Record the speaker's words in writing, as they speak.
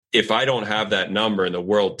if I don't have that number and the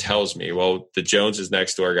world tells me, well, the Joneses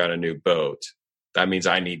next door got a new boat, that means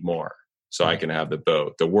I need more so I can have the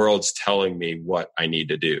boat. The world's telling me what I need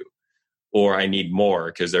to do. Or I need more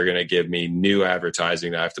because they're going to give me new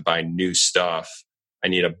advertising. I have to buy new stuff. I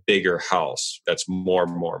need a bigger house. That's more.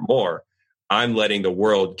 I'm letting the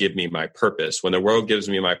world give me my purpose. When the world gives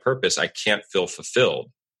me my purpose, I can't feel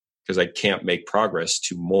fulfilled because I can't make progress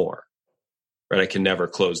to more. Right? I can never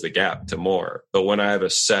close the gap to more. But when I have a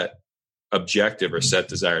set objective or set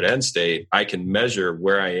desired end state, I can measure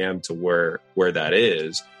where I am to where that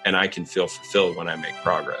is, and I can feel fulfilled when I make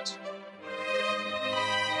progress.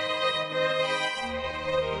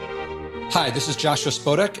 Hi, this is Joshua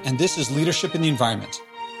Spodek, and this is Leadership in the Environment.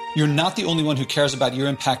 You're not the only one who cares about your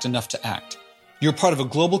impact enough to act. You're part of a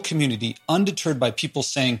global community undeterred by people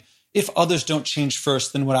saying, if others don't change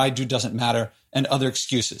first, then what I do doesn't matter, and other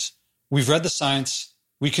excuses. We've read the science.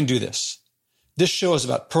 We can do this. This show is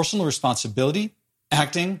about personal responsibility,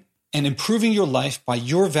 acting, and improving your life by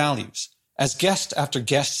your values. As guest after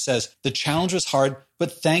guest says, the challenge was hard,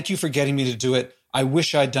 but thank you for getting me to do it. I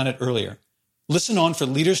wish I'd done it earlier. Listen on for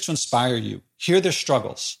leaders to inspire you, hear their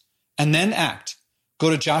struggles, and then act. Go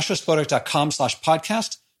to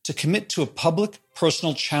joshuaspodek.com/podcast to commit to a public,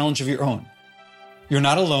 personal challenge of your own. You're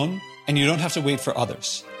not alone, and you don't have to wait for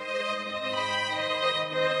others.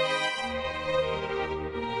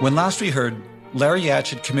 When last we heard, Larry Yatch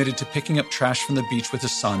had committed to picking up trash from the beach with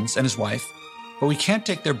his sons and his wife, but we can't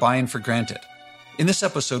take their buy-in for granted. In this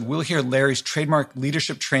episode, we'll hear Larry's trademark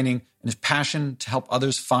leadership training and his passion to help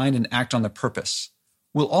others find and act on their purpose.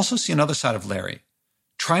 We'll also see another side of Larry,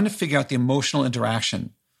 trying to figure out the emotional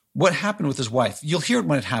interaction. What happened with his wife? You'll hear it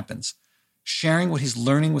when it happens. Sharing what he's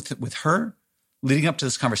learning with her, leading up to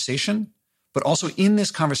this conversation, but also in this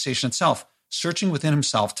conversation itself, searching within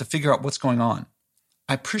himself to figure out what's going on.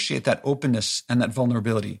 I appreciate that openness and that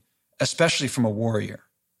vulnerability, especially from a warrior.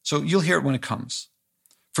 So you'll hear it when it comes.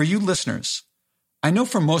 For you listeners, I know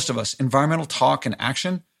for most of us, environmental talk and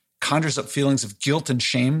action conjures up feelings of guilt and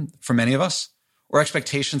shame for many of us, or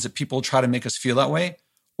expectations that people try to make us feel that way,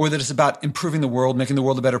 or that it's about improving the world, making the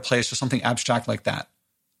world a better place, or something abstract like that.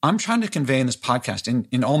 I'm trying to convey in this podcast,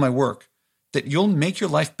 in all my work, that you'll make your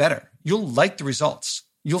life better. You'll like the results.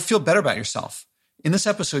 You'll feel better about yourself. In this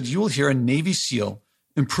episode, you will hear a Navy SEAL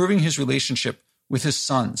improving his relationship with his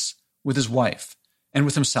sons, with his wife, and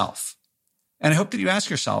with himself. And I hope that you ask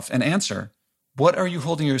yourself and answer, what are you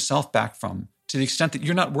holding yourself back from to the extent that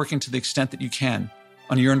you're not working to the extent that you can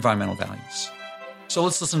on your environmental values? So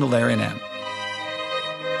let's listen to Larry and Ann.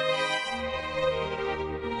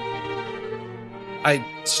 I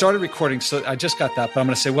started recording, so I just got that, but I'm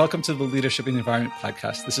going to say welcome to the Leadership in the Environment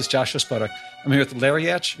podcast. This is Joshua Spodek. I'm here with Larry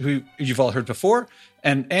Yatch, who you've all heard before,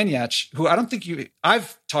 and Ann Yatch, who I don't think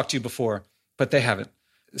I've talked to you before, but they haven't.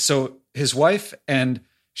 So his wife, and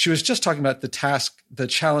she was just talking about the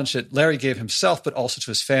challenge that Larry gave himself, but also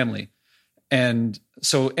to his family. And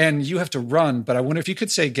so, Ann, you have to run, but I wonder if you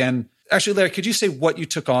could say again, actually, Larry, could you say what you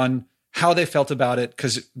took on, how they felt about it?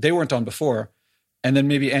 Because they weren't on before. And then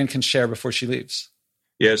maybe Ann can share before she leaves.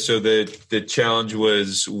 Yeah. So the challenge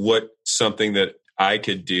was something that I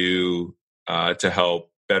could do to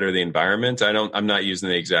help better the environment. I'm not using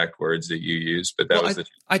the exact words that you use, but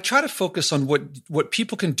I try to focus on what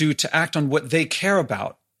people can do to act on what they care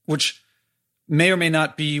about, which may or may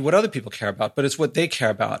not be what other people care about, but it's what they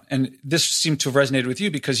care about. And this seemed to have resonated with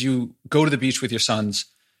you because you go to the beach with your sons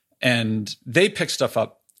and they pick stuff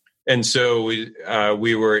up. And so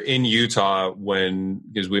we were in Utah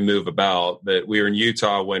because we move about, but we were in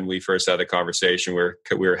Utah when we first had the conversation.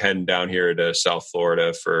 We were heading down here to South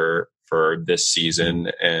Florida for this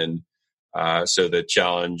season. And so the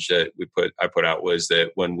challenge that I put out was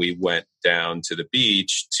that when we went down to the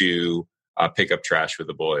beach to pick up trash with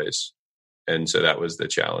the boys. And so that was the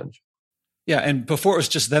challenge. Yeah. And before it was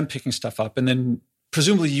just them picking stuff up, and then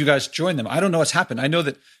presumably you guys joined them. I don't know what's happened. I know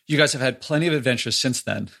that you guys have had plenty of adventures since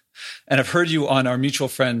then. And I've heard you on our mutual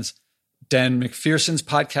friends, Dan McPherson's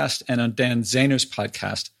podcast and on Dan Zahner's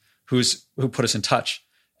podcast, who put us in touch.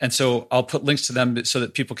 And so I'll put links to them so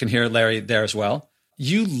that people can hear Larry there as well.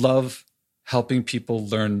 You love helping people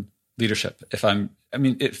learn leadership.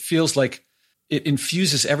 It feels like it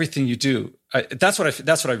infuses everything you do. That's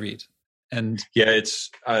what I read. And yeah,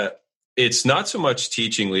 it's not so much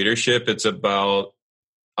teaching leadership. It's about,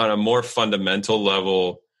 on a more fundamental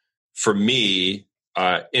level, for me,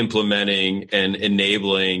 implementing and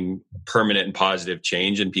enabling permanent and positive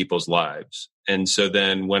change in people's lives. And so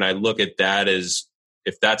then when I look at that as,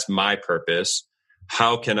 if that's my purpose,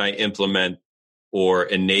 how can I implement or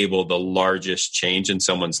enable the largest change in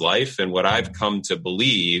someone's life? And what I've come to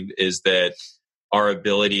believe is that our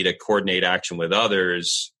ability to coordinate action with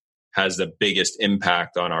others has the biggest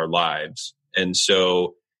impact on our lives. And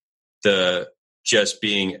so just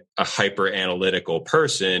being a hyper analytical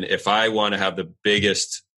person, if I want to have the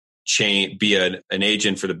biggest change, be an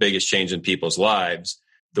agent for the biggest change in people's lives,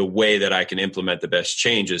 the way that I can implement the best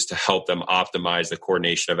change is to help them optimize the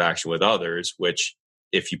coordination of action with others, which,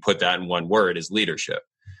 if you put that in one word, is leadership.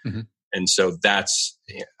 Mm-hmm. And so that's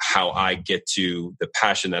how I get to the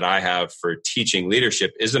passion that I have for teaching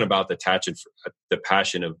leadership. Isn't about the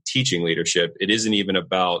passion of teaching leadership. It isn't even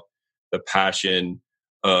about the passion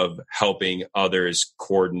of helping others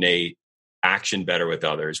coordinate action better with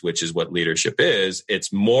others, which is what leadership is.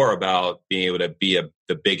 It's more about being able to be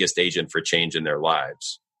the biggest agent for change in their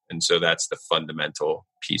lives. And so that's the fundamental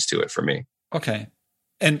piece to it for me. Okay.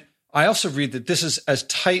 And I also read that this is as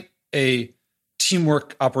tight a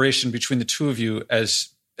teamwork operation between the two of you as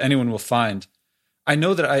anyone will find. I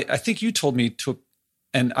know that I think you told me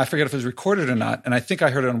and I forget if it was recorded or not, and I think I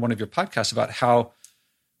heard it on one of your podcasts about how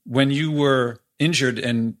when you were injured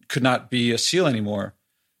and could not be a SEAL anymore,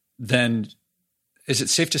 then is it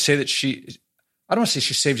safe to say that I don't want to say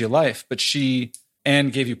she saved your life, but Anne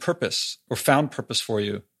gave you purpose or found purpose for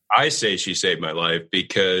you? I say she saved my life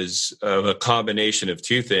because of a combination of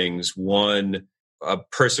two things. One, a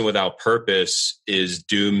person without purpose is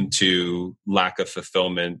doomed to lack of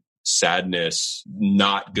fulfillment, sadness,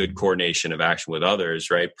 not good coordination of action with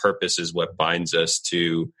others, right? Purpose is what binds us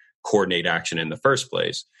to coordinate action in the first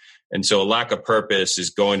place. And so a lack of purpose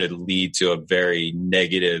is going to lead to a very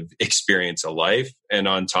negative experience of life. And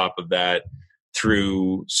on top of that,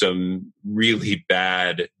 through some really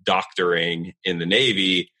bad doctoring in the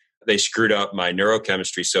Navy, they screwed up my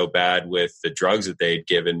neurochemistry so bad with the drugs that they'd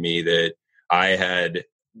given me that I had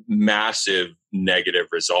massive negative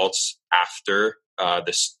results after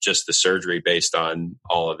just the surgery based on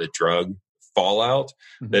all of the drug fallout.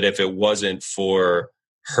 Mm-hmm. That if it wasn't for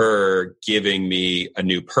her giving me a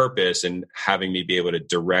new purpose and having me be able to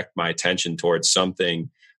direct my attention towards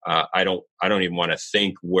something, I don't even want to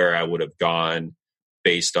think where I would have gone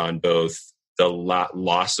based on both the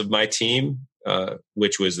loss of my team,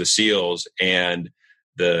 which was the SEALs, and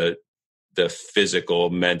the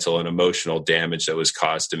physical, mental, and emotional damage that was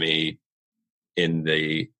caused to me in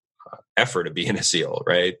the effort of being a SEAL,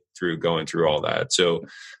 right? Through going through all that. So,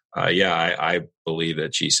 I believe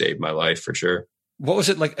that she saved my life for sure. What was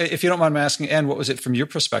it like, if you don't mind me asking, Anne, what was it from your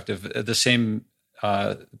perspective, the same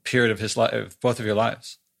period of his life, both of your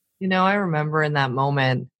lives? I remember in that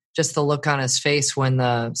moment, just the look on his face when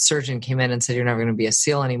the surgeon came in and said, "You're never going to be a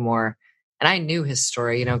SEAL anymore." And I knew his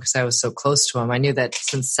story, because I was so close to him. I knew that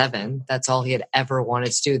since 7, that's all he had ever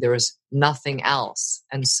wanted to do. There was nothing else.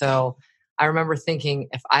 And so I remember thinking,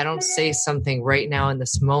 if I don't say something right now in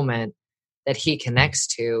this moment that he connects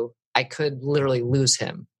to, I could literally lose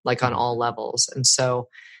him, like on all levels. And so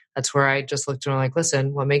that's where I just looked at him like,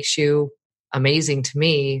 listen, what makes you amazing to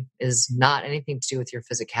me is not anything to do with your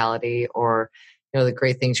physicality or, the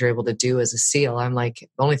great things you're able to do as a SEAL. I'm like,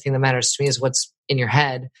 the only thing that matters to me is what's in your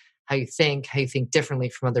head, how you think differently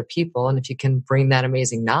from other people. And if you can bring that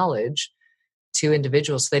amazing knowledge to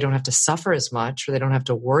individuals so they don't have to suffer as much or they don't have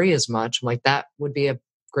to worry as much, I'm like, that would be a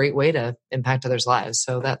great way to impact others' lives.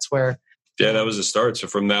 So that's where... Yeah, that was the start. So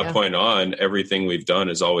from that point on, everything we've done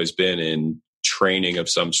has always been in training of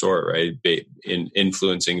some sort, right? In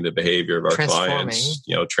influencing the behavior of our clients,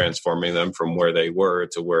 transforming them from where they were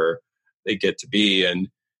to where they get to be.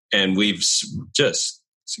 And we've just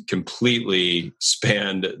completely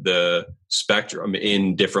spanned the spectrum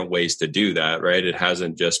in different ways to do that, right? It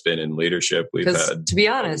hasn't just been in leadership. We've had, to be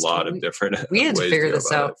honest, a lot of different we had to figure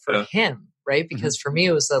this out for him, right? Because for me,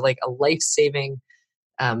 it was a life-saving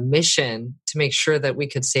mission to make sure that we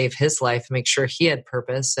could save his life and make sure he had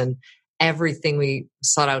purpose. And everything we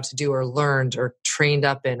sought out to do or learned or trained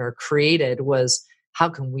up in or created was, how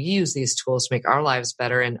can we use these tools to make our lives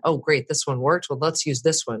better? And, oh, great, this one worked. Well, let's use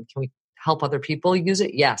this one. Can we help other people use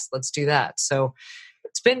it? Yes, let's do that. So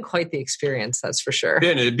it's been quite the experience, that's for sure.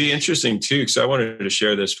 Yeah, and it'd be interesting too, because I wanted to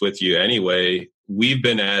share this with you anyway. We've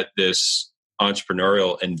been at this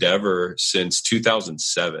entrepreneurial endeavor since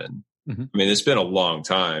 2007. Mm-hmm. I mean, it's been a long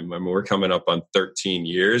time. I mean, we're coming up on 13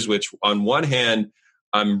 years, which on one hand,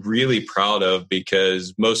 I'm really proud of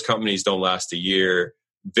because most companies don't last a year.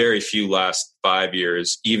 Very few last 5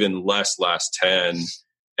 years, even less last 10.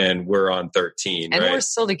 And we're on 13. And right? We're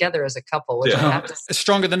still together as a couple, which I have to say. It's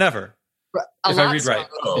stronger than ever. If I read right.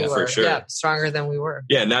 For sure. Yeah, stronger than we were.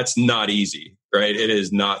 Yeah, and that's not easy, right? It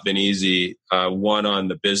has not been easy. One on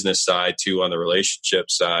the business side, two on the relationship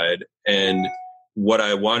side. And what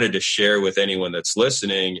I wanted to share with anyone that's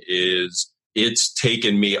listening is it's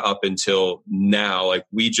taken me up until now. Like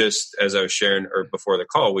we just, as I was sharing or before the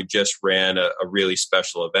call, we just ran a really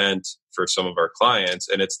special event for some of our clients.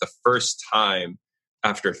 And it's the first time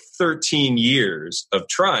after 13 years of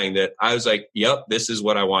trying that I was like, yep, this is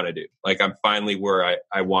what I want to do. Like I'm finally where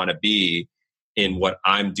I want to be in what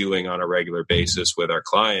I'm doing on a regular basis with our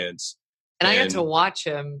clients. And I got to watch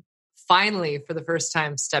him finally for the first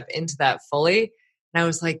time step into that fully. And I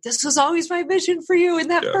was like, this was always my vision for you in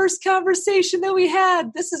that first conversation that we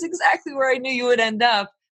had. This is exactly where I knew you would end up,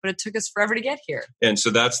 but it took us forever to get here. And so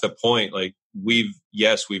that's the point. Like we've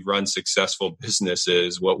run successful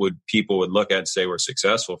businesses. What would people would look at and say we're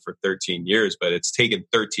successful for 13 years, but it's taken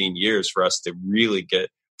 13 years for us to really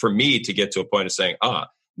for me to get to a point of saying,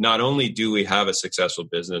 not only do we have a successful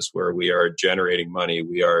business where we are generating money,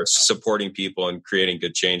 we are supporting people and creating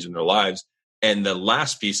good change in their lives. And the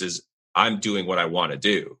last piece is I'm doing what I want to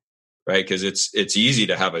do, right? Because it's easy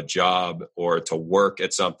to have a job or to work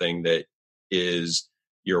at something that is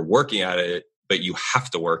you're working at it, but you have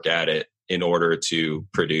to work at it in order to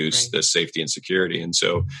produce the safety and security. And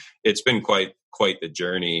so it's been quite the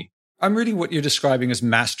journey. I'm reading what you're describing as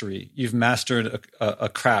mastery. You've mastered a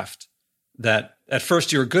craft that at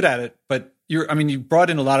first you were good at it, but you brought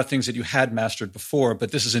in a lot of things that you had mastered before,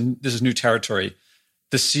 but this is new territory.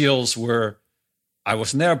 The SEALs I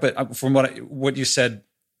wasn't there, but from what you said,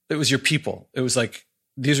 it was your people. It was like,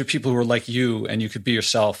 these are people who are like you and you could be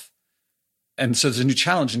yourself. And so there's a new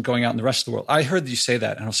challenge in going out in the rest of the world. I heard you say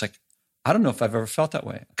that and I was like, I don't know if I've ever felt that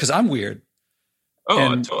way because I'm weird.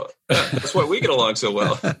 That's why we get along so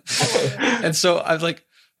well. And so I was like,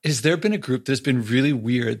 has there been a group that's been really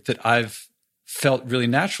weird that I've felt really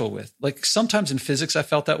natural with? Like sometimes in physics, I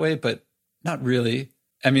felt that way, but not really.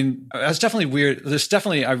 I mean, I was definitely weird.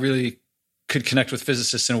 I really could connect with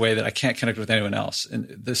physicists in a way that I can't connect with anyone else. And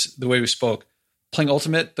the way we spoke, playing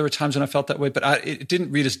Ultimate, there were times when I felt that way, but it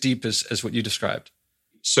didn't read as deep as what you described.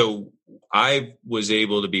 So I was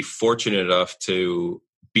able to be fortunate enough to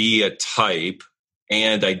be a type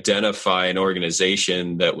and identify an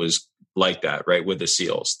organization that was like that, right? With the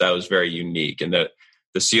SEALs. That was very unique. And that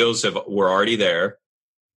the SEALs were already there.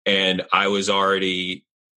 And I was already,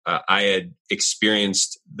 I had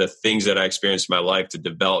experienced the things that I experienced in my life to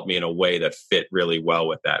develop me in a way that fit really well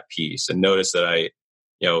with that piece. And notice that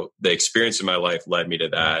the experience in my life led me to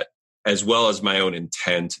that, as well as my own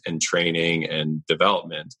intent and training and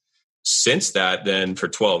development. Since that, then for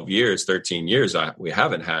 13 years, we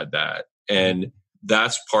haven't had that. And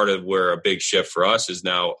that's part of where a big shift for us is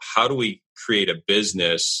now, how do we create a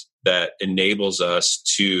business that enables us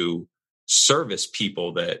to service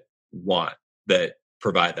people that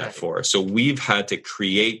provide that for us? So we've had to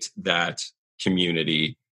create that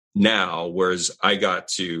community now, whereas I got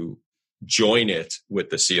to join it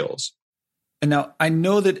with the SEALs. And now I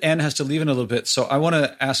know that Ann has to leave in a little bit. So I want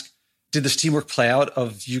to ask, did this teamwork play out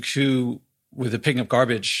of you two with the picking up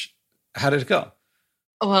garbage? How did it go?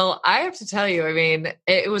 Well, I have to tell you, I mean,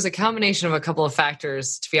 it was a combination of a couple of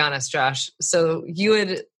factors, to be honest, Josh. So you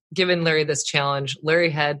had given Larry this challenge.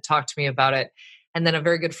 Larry had talked to me about it. And then a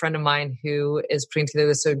very good friend of mine who is putting together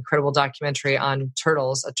this incredible documentary on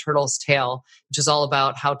turtles, A Turtle's Tale, which is all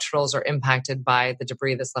about how turtles are impacted by the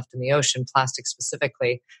debris that's left in the ocean, plastic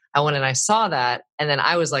specifically. I went and I saw that. And then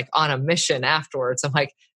I was like on a mission afterwards. I'm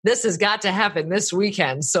like, this has got to happen this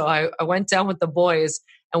weekend. So I went down with the boys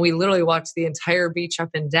and we literally walked the entire beach up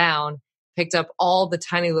and down, picked up all the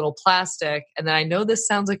tiny little plastic. And then I know this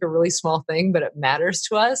sounds like a really small thing, but it matters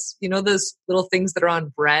to us. You know, those little things that are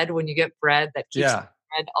on bread when you get bread that keeps the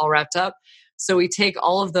bread all wrapped up. So we take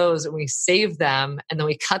all of those and we save them and then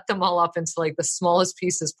we cut them all up into like the smallest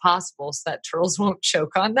pieces possible so that turtles won't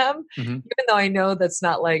choke on them. Mm-hmm. Even though I know that's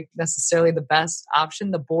not like necessarily the best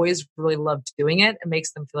option, the boys really loved doing it. It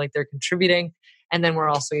makes them feel like they're contributing. And then we're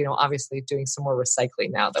also, obviously doing some more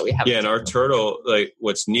recycling now that we have. Yeah, and our turtle, like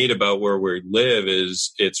what's neat about where we live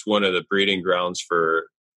is it's one of the breeding grounds for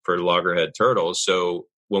loggerhead turtles. So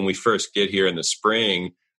when we first get here in the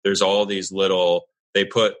spring, there's all these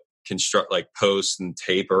construct like posts and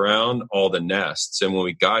tape around all the nests. And when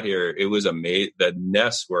we got here, it was amazing. The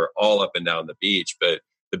nests were all up and down the beach, but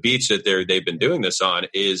the beach that they've been doing this on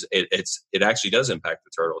it actually does impact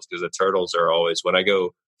the turtles, because the turtles are always, when I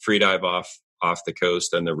go free dive off the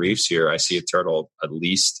coast and the reefs here, I see a turtle at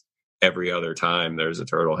least every other time there's a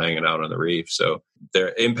turtle hanging out on the reef. So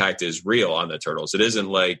their impact is real on the turtles. It isn't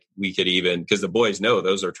like we could because the boys know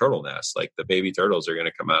those are turtle nests. Like the baby turtles are going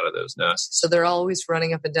to come out of those nests. So they're always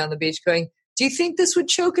running up and down the beach going, do you think this would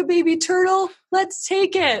choke a baby turtle? Let's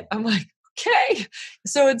take it. I'm like, okay.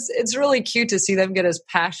 So it's really cute to see them get as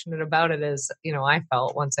passionate about it as, I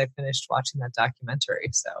felt once I finished watching that documentary.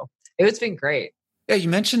 So It's been great. Yeah, you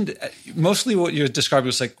mentioned mostly what you described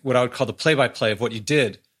was like what I would call the play-by-play of what you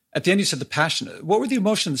did. At the end, you said the passion. What were the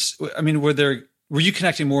emotions? I mean, were you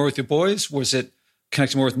connecting more with your boys? Was it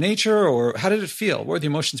connecting more with nature, or how did it feel? What were the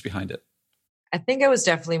emotions behind it? I think I was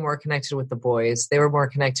definitely more connected with the boys. They were more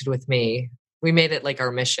connected with me. We made it like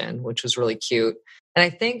our mission, which was really cute. And I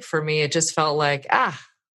think for me, it just felt like,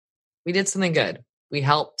 we did something good. We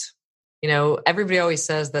helped. Everybody always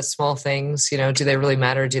says that small things, do they really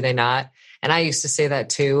matter? Do they not? And I used to say that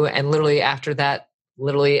too. And literally after that,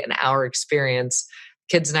 literally an hour experience,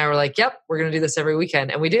 kids and I were like, yep, we're going to do this every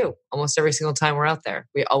weekend. And we do almost every single time we're out there.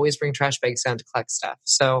 We always bring trash bags down to collect stuff.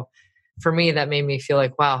 So for me, that made me feel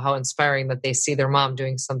like, wow, how inspiring that they see their mom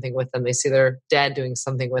doing something with them. They see their dad doing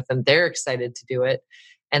something with them. They're excited to do it.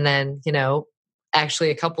 And then, actually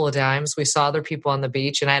a couple of times we saw other people on the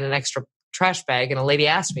beach and I had an extra trash bag and a lady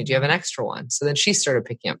asked me, do you have an extra one? So then she started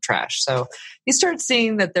picking up trash. So you start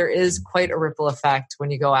seeing that there is quite a ripple effect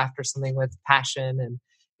when you go after something with passion and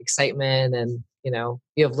excitement and, you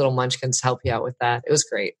have little munchkins to help you out with that. It was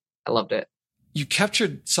great. I loved it. You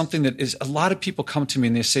captured something that is a lot of people come to me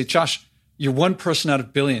and they say, Josh, you're one person out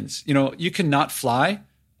of billions. You cannot fly.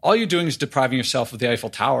 All you're doing is depriving yourself of the Eiffel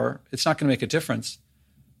Tower. It's not going to make a difference.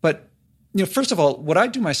 But, first of all, what I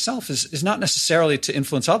do myself is not necessarily to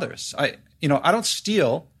influence others. I don't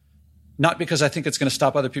steal, not because I think it's going to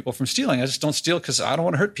stop other people from stealing. I just don't steal because I don't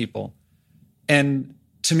want to hurt people. And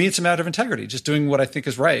to me, it's a matter of integrity, just doing what I think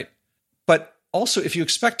is right. But also, if you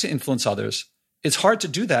expect to influence others, it's hard to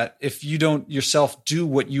do that if you don't yourself do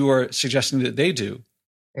what you are suggesting that they do.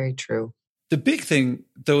 Very true. The big thing,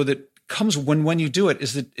 though, that comes when you do it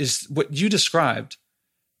is what you described,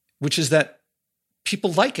 which is that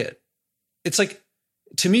people like it. It's like,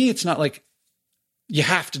 to me, it's not like you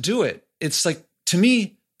have to do it. It's like, to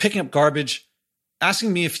me, picking up garbage,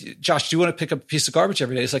 asking me Josh, do you want to pick up a piece of garbage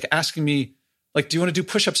every day? It's like asking me, do you want to do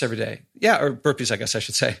push-ups every day? Yeah, or burpees, I guess I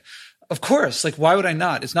should say. Of course. Why would I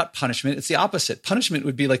not? It's not punishment. It's the opposite. Punishment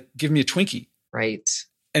would be like, give me a Twinkie. Right.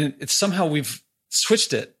 And it's somehow we've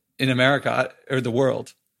switched it in America or the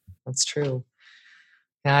world. That's true.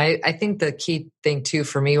 Yeah, I think the key thing too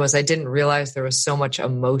for me was I didn't realize there was so much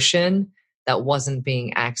emotion that wasn't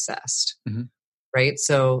being accessed. Mm-hmm. Right.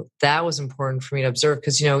 So that was important for me to observe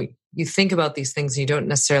because, you think about these things and you don't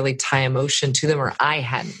necessarily tie emotion to them, or I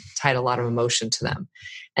hadn't tied a lot of emotion to them.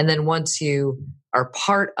 And then once you are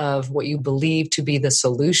part of what you believe to be the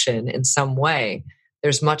solution in some way,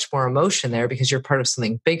 there's much more emotion there because you're part of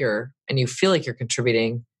something bigger and you feel like you're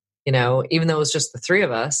contributing. Even though it was just the three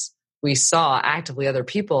of us, we saw actively other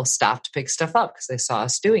people stop to pick stuff up because they saw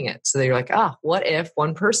us doing it. So they're like, what if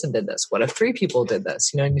one person did this? What if three people did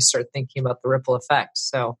this? And you start thinking about the ripple effect.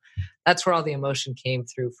 So that's where all the emotion came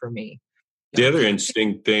through for me. The other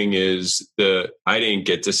interesting thing is I didn't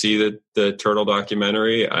get to see the turtle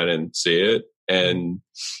documentary. I didn't see it. And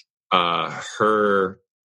her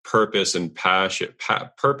purpose and passion,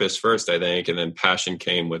 purpose first, I think, and then passion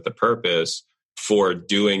came with the purpose for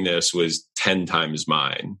doing this was 10 times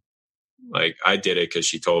mine. I did it because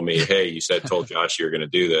she told me, hey, you told Josh you were going to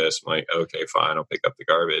do this. I'm like, okay, fine. I'll pick up the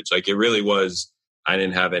garbage. It really was, I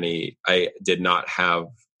did not have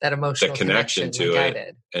that emotional connection to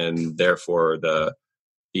it. And therefore the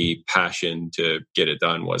passion to get it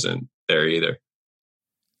done wasn't there either.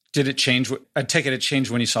 Did it change? I take it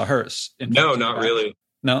changed when you saw hers. No, not really.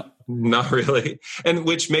 No, not really. And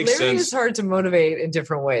which makes Larry sense. It's hard to motivate in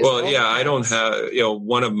different ways. Well, yeah, I don't have,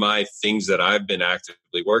 one of my things that I've been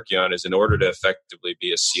actively working on is in order to effectively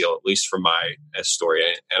be a SEAL, at least for my story.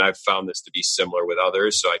 And I've found this to be similar with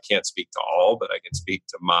others. So I can't speak to all, but I can speak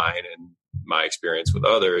to mine and my experience with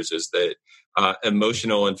others is that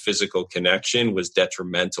emotional and physical connection was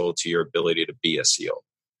detrimental to your ability to be a SEAL.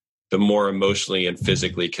 The more emotionally and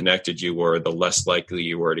physically connected you were, the less likely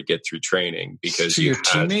you were to get through training because to your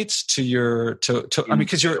teammates,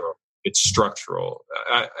 because it's structural.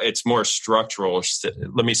 It's more structural.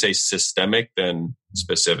 Let me say systemic than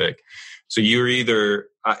specific. So you're either,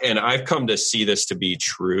 and I've come to see this to be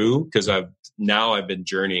true because I've been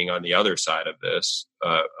journeying on the other side of this,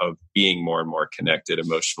 of being more and more connected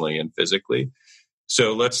emotionally and physically.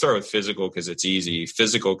 So let's start with physical because it's easy.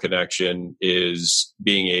 Physical connection is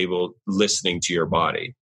listening to your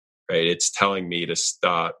body, right? It's telling me to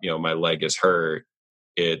stop, my leg is hurt.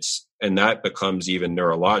 And that becomes even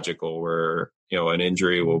neurological where, an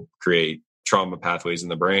injury will create trauma pathways in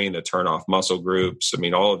the brain that turn off muscle groups.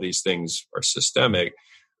 All of these things are systemic.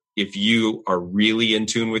 If you are really in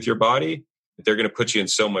tune with your body, they're going to put you in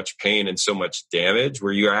so much pain and so much damage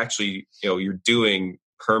where you're actually, you're doing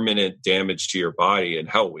permanent damage to your body in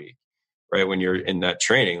Hell Week, right? When you're in that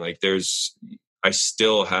training, I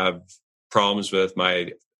still have problems with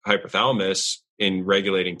my hypothalamus in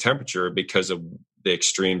regulating temperature because of the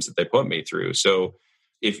extremes that they put me through. So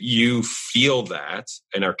if you feel that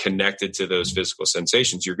and are connected to those physical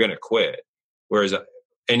sensations, you're going to quit. Whereas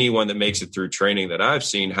anyone that makes it through training that I've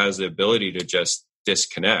seen has the ability to just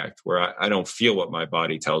disconnect, where I don't feel what my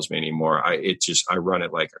body tells me anymore. I run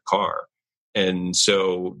it like a car. And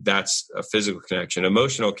so that's a physical connection.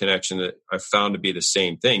 Emotional connection that I've found to be the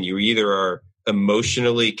same thing. You either are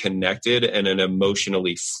emotionally connected and an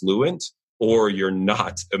emotionally fluent, or you're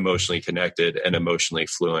not emotionally connected and emotionally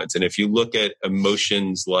fluent. And if you look at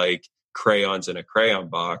emotions like crayons in a crayon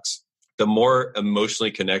box, the more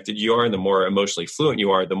emotionally connected you are and the more emotionally fluent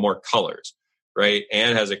you are, the more colors, right?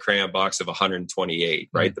 Anne has a crayon box of 128,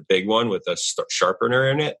 right? The big one with a sharpener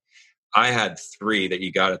in it. I had 3 that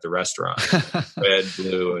you got at the restaurant, red,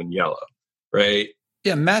 blue, and yellow, right?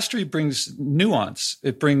 Yeah, mastery brings nuance.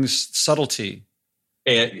 It brings subtlety.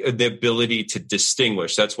 And the ability to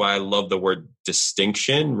distinguish. That's why I love the word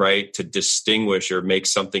distinction, right? To distinguish or make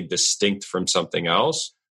something distinct from something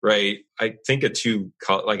else, right? I think of 2,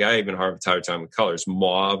 like I even have a hard time with colors,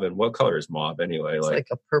 mauve. And what color is mauve anyway? It's like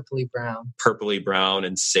a purpley brown. Purpley brown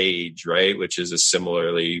and sage, right? Which is a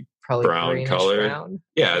similarly probably brown color. Brown.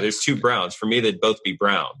 Yeah, there's 2 browns. For me, they'd both be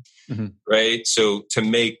brown, right? So to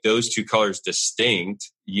make those 2 colors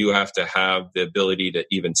distinct, you have to have the ability to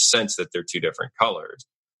even sense that they're 2 different colors.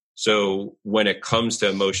 So when it comes to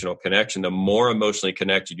emotional connection, the more emotionally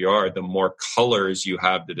connected you are, the more colors you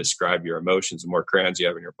have to describe your emotions, the more crayons you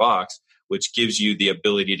have in your box, which gives you the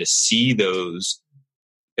ability to see those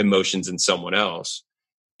emotions in someone else.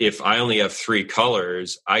 If I only have 3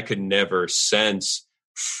 colors, I could never sense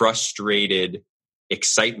frustrated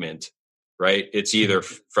excitement, right? It's either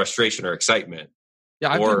frustration or excitement,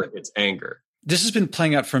 or it's anger. This has been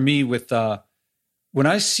playing out for me with when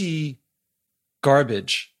I see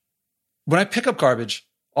garbage, when I pick up garbage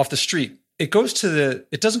off the street, it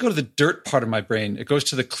doesn't go to the dirt part of my brain. It goes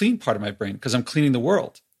to the clean part of my brain because I'm cleaning the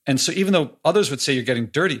world. And so even though others would say you're getting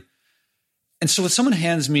dirty. And so if someone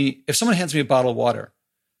hands me a bottle of water,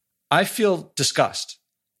 I feel disgust.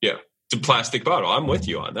 Yeah. It's a plastic bottle. I'm with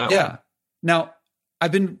you on that. Yeah. One. Now,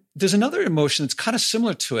 there's another emotion that's kind of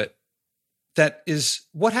similar to it. That is,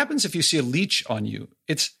 what happens if you see a leech on you?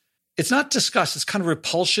 It's not disgust. It's kind of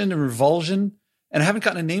repulsion and revulsion. And I haven't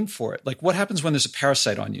gotten a name for it. Like, what happens when there's a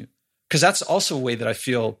parasite on you? Because that's also a way that I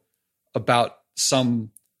feel about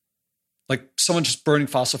someone just burning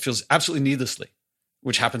fossil fuels absolutely needlessly,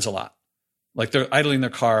 which happens a lot. Like they're idling their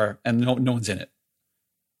car and no one's in it.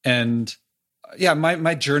 And yeah,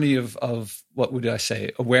 my journey of what would I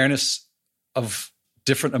say? Awareness of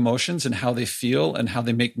different emotions and how they feel and how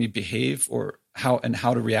they make me behave or how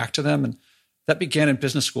to react to them. And that began in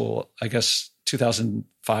business school, I guess,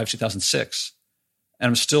 2005, 2006. And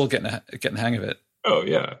I'm still getting the hang of it. Oh,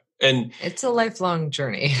 yeah. And it's a lifelong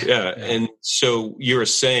journey. Yeah. And so you were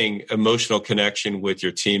saying emotional connection with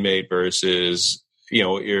your teammate versus,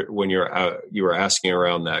 when you were asking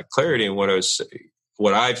around that clarity. And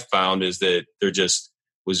what I've found is that there just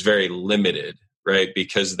was very limited, right?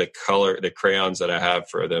 Because the crayons that I have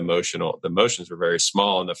for the emotions were very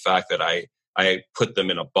small. And the fact that I put them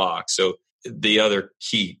in a box. So the other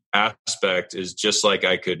key aspect is just like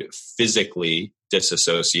I could physically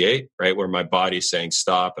disassociate, right? Where my body's saying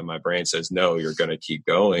stop and my brain says, no, you're going to keep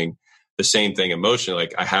going. The same thing emotionally.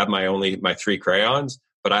 Like I have my 3 crayons,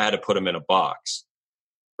 but I had to put them in a box,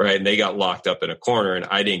 right? And they got locked up in a corner and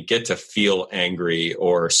I didn't get to feel angry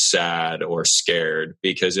or sad or scared,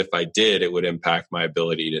 because if I did, it would impact my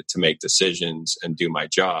ability to make decisions and do my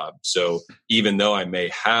job. So even though I may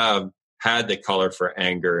have had the color for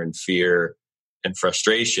anger and fear and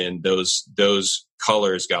frustration, those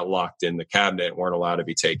colors got locked in the cabinet and weren't allowed to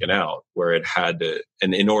be taken out, where it had to,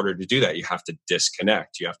 and in order to do that, you have to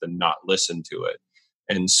disconnect. You have to not listen to it.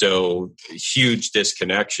 And so huge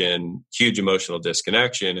emotional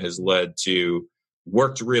disconnection has led to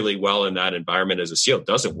worked really well in that environment as a SEAL. It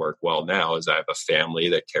doesn't work well now as I have a family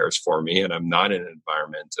that cares for me and I'm not in an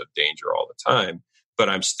environment of danger all the time. But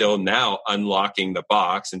I'm still now unlocking the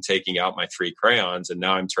box and taking out my 3 crayons. And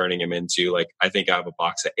now I'm turning them into I think I have a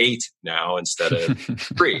box of 8 now instead of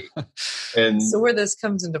 3. And so where this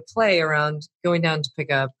comes into play around going down to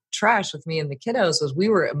pick up trash with me and the kiddos was we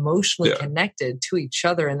were emotionally connected to each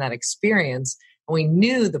other in that experience. And we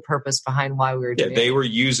knew the purpose behind why we were doing it. They were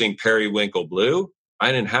using periwinkle blue.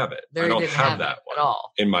 I didn't have it. I don't have that one at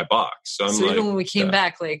all in my box. So even when we came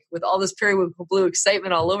back, with all this periwinkle blue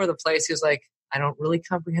excitement all over the place, he was like, I don't really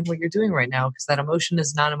comprehend what you're doing right now because that emotion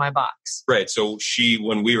is not in my box. Right. So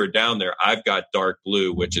when we were down there, I've got dark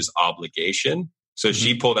blue, which is obligation. So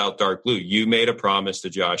she pulled out dark blue. You made a promise to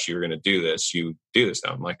Josh you were going to do this. You do this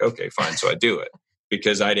now. I'm like, okay, fine. So I do it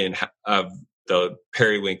because I didn't have the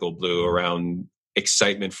periwinkle blue around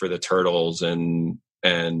excitement for the turtles and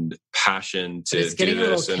passion to do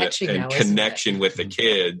this and connection with the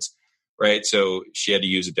kids. Right. So she had to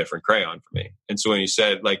use a different crayon for me. And so when you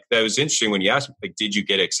said, like, that was interesting when you asked, like, did you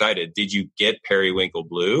get excited? Did you get periwinkle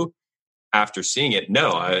blue after seeing it?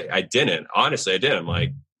 No, I didn't. Honestly, I didn't. I'm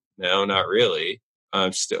like, no, not really.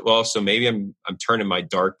 So maybe I'm turning my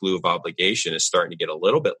dark blue of obligation is starting to get a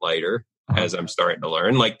little bit lighter as I'm starting to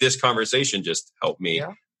learn. Like, this conversation just helped me.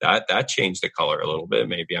 Yeah. That changed the color a little bit.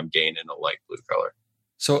 Maybe I'm gaining a light blue color.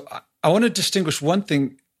 So I want to distinguish one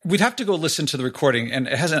thing. We'd have to go listen to the recording, and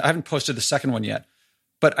I haven't posted the second one yet.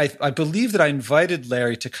 But I believe that I invited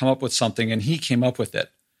Larry to come up with something, and he came up with it,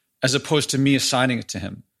 as opposed to me assigning it to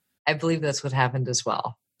him. I believe that's what happened as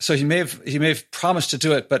well. So he may have promised to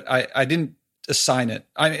do it, but I didn't assign it.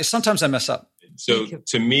 Sometimes I mess up. So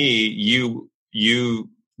to me, you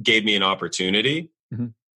gave me an opportunity,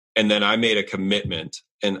 and then I made a commitment,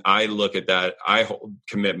 and I look at that. I hold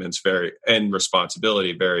commitments and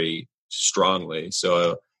responsibility very strongly.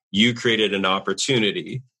 So you created an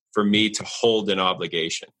opportunity for me to hold an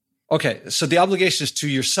obligation. Okay, so the obligation is to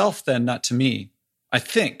yourself then, not to me. I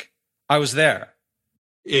think I was there.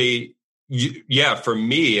 Yeah, for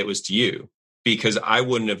me, it was to you, because I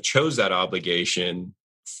wouldn't have chose that obligation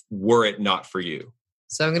were it not for you.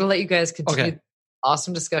 So I'm going to let you guys continue.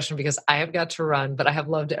 Awesome discussion, because I have got to run, but I have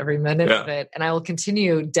loved every minute of it. And I will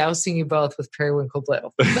continue dousing you both with periwinkle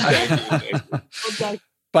blue.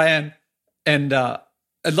 Bye, Anne. And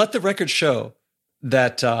let the record show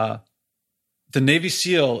that the Navy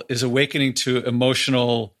SEAL is awakening to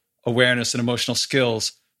emotional awareness and emotional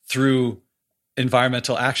skills through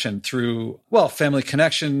environmental action, through, family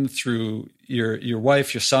connection, through your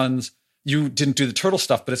wife, your sons. You didn't do the turtle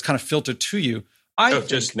stuff, but it's kind of filtered to you.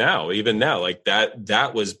 Even now, like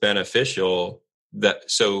that was beneficial.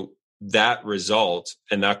 So that result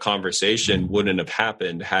and that conversation wouldn't have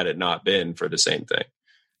happened had it not been for the same thing.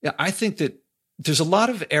 Yeah, I think that there's a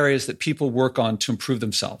lot of areas that people work on to improve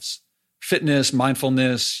themselves. Fitness,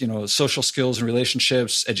 mindfulness, social skills and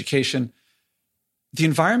relationships, education. The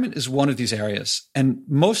environment is one of these areas, and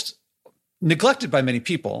most neglected by many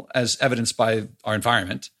people, as evidenced by our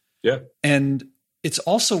environment. Yeah. And it's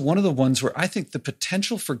also one of the ones where I think the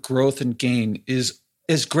potential for growth and gain is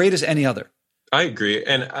as great as any other. I agree.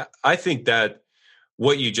 And I think that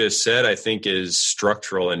what you just said, I think, is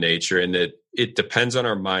structural in nature, and that it depends on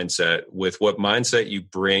our mindset. With what mindset you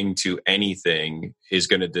bring to anything is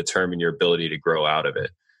going to determine your ability to grow out of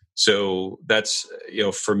it. So that's,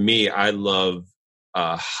 for me, I love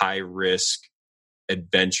high risk,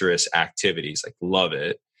 adventurous activities, like love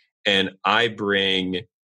it. And I bring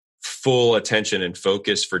full attention and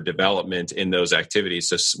focus for development in those activities.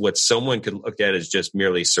 So what someone could look at as just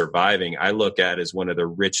merely surviving, I look at as one of the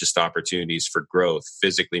richest opportunities for growth,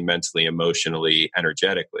 physically, mentally, emotionally,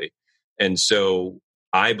 energetically. And so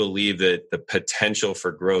I believe that the potential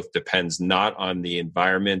for growth depends not on the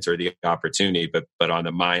environment or the opportunity, but on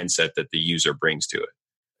the mindset that the user brings to it.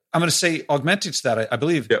 I'm going to say, augmenting to that, I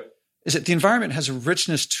believe, is that the environment has a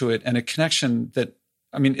richness to it and a connection that,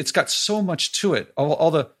 it's got so much to it.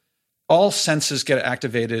 All senses get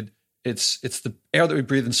activated. It's the air that we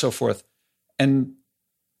breathe and so forth. And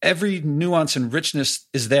every nuance and richness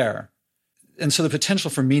is there. And so the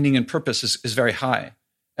potential for meaning and purpose is very high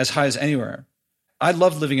as anywhere. I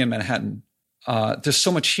love living in Manhattan. There's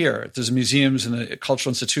so much here. There's museums and the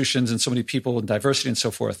cultural institutions and so many people and diversity and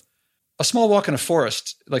so forth. A small walk in a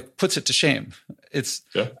forest puts it to shame.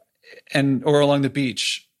 Or along the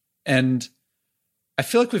beach. And I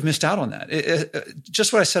feel like we've missed out on that.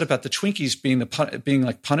 Just what I said about the Twinkies being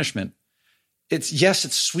like punishment. It's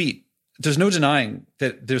sweet. There's no denying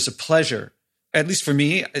that there's a pleasure. At least for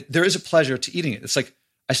me, there is a pleasure to eating it. It's like,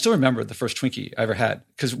 I still remember the first Twinkie I ever had,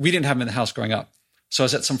 because we didn't have them in the house growing up. So I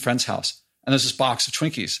was at some friend's house, and there's this box of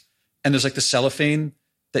Twinkies, and there's like the cellophane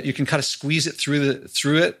that you can kind of squeeze it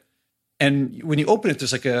through it. And when you open it,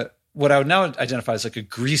 there's like what I would now identify as like a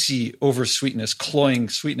greasy over sweetness, cloying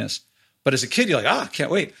sweetness. But as a kid, you're like,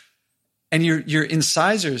 can't wait. And your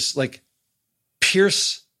incisors like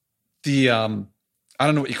pierce the, I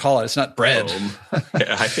don't know what you call it. It's not bread. Foam.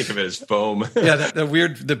 Yeah, I think of it as foam. Yeah,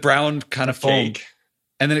 the brown kind of foam. Cake.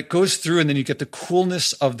 And then it goes through, and then you get the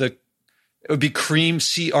coolness of it would be cream,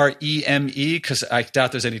 CREME, because I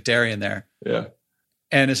doubt there's any dairy in there. Yeah.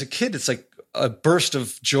 And as a kid, it's like a burst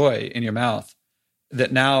of joy in your mouth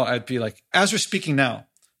that now I'd be like, as we're speaking now,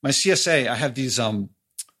 my CSA, I have these,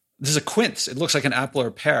 this is a quince. It looks like an apple or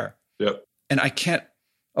a pear. Yep. And I can't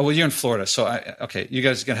Oh, well, you're in Florida. So okay, you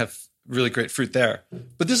guys are going to have really great fruit there.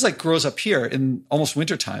 But this like grows up here in almost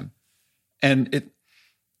wintertime. And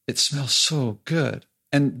it smells so good.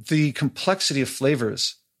 And the complexity of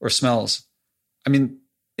flavors or smells, I mean,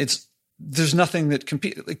 there's nothing that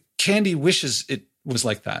compete. Like candy wishes it was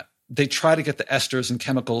like that. They try to get the esters and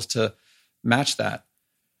chemicals to match that.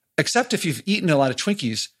 Except if you've eaten a lot of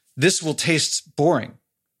Twinkies, this will taste boring.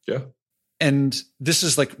 Yeah. And this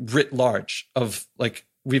is like writ large of like,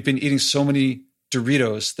 we've been eating so many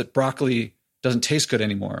Doritos that broccoli doesn't taste good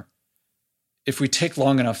anymore. If we take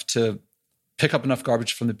long enough to pick up enough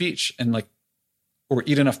garbage from the beach and like, or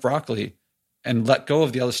eat enough broccoli and let go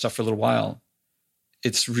of the other stuff for a little while,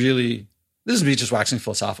 it's really, this is me just waxing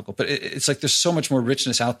philosophical, but it's like there's so much more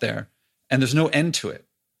richness out there and there's no end to it.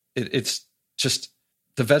 It's just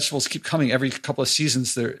the vegetables keep coming every couple of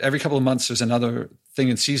seasons. Every couple of months, there's another thing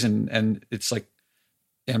in season. And it's like,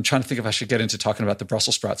 I'm trying to think if I should get into talking about the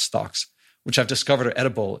Brussels sprout stalks, which I've discovered are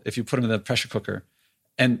edible if you put them in the pressure cooker.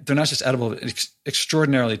 And they're not just edible, but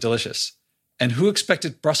extraordinarily delicious. And who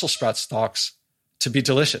expected Brussels sprout stalks to be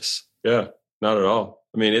delicious? Yeah, not at all.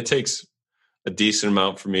 I mean, it takes a decent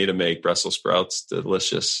amount for me to make Brussels sprouts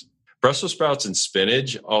delicious. Brussels sprouts and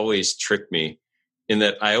spinach always trick me in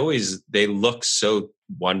that they look so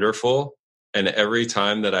wonderful. And every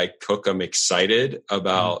time that I cook, I'm excited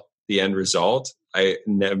about the end result. I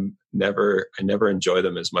never enjoy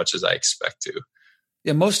them as much as I expect to.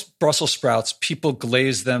 Yeah, most Brussels sprouts, people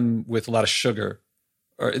glaze them with a lot of sugar,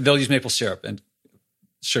 or they'll use maple syrup and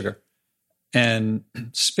sugar. And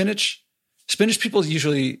spinach people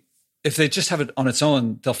usually, if they just have it on its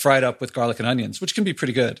own, they'll fry it up with garlic and onions, which can be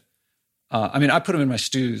pretty good. I mean, I put them in my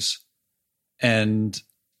stews. And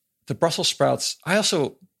the Brussels sprouts, I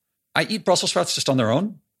eat Brussels sprouts just on their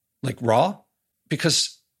own, like raw,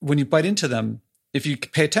 because when you bite into them, if you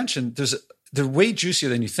pay attention, they're way juicier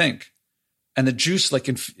than you think. And the juice, like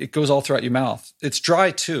it goes all throughout your mouth. It's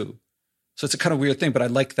dry too. So it's a kind of weird thing, but I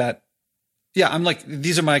like that. Yeah, I'm like,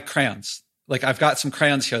 these are my crayons. Like I've got some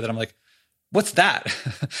crayons here that I'm like, what's that?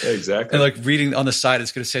 Yeah, exactly. And like reading on the side,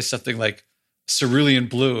 it's going to say something like cerulean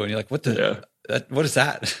blue. And you're like, what is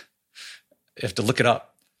that? You have to look it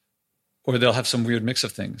up. Or they'll have some weird mix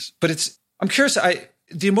of things. But I'm curious,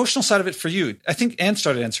 the emotional side of it for you, I think Anne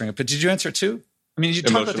started answering it, but did you answer it too? I mean, you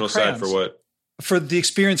talk about the crayons. Emotional side for what? For the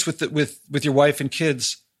experience with your wife and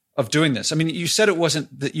kids of doing this. I mean, you said it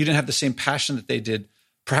wasn't that you didn't have the same passion that they did,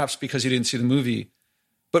 perhaps because you didn't see the movie.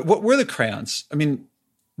 But what were the crayons? I mean,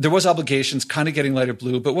 there was obligations, kind of getting lighter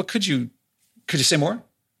blue, but what could you say more?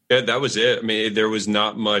 Yeah, that was it. I mean, there was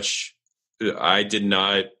not much. I did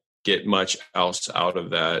not get much else out of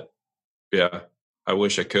that. Yeah, I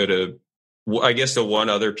wish I could have. I guess the one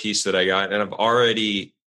other piece that I got, and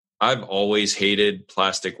I've always hated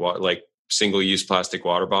plastic water, like single-use plastic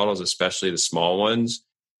water bottles, especially the small ones,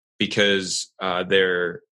 because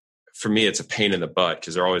for me, it's a pain in the butt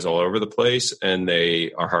because they're always all over the place and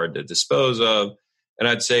they are hard to dispose of. And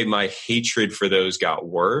I'd say my hatred for those got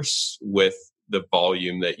worse with the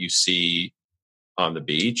volume that you see on the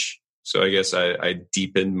beach. So I guess I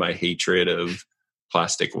deepened my hatred of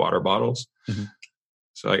plastic water bottles. Mm-hmm.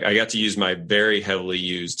 So I got to use my very heavily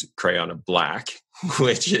used crayon of black,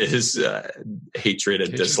 which is hatred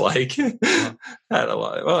and dislike. Had a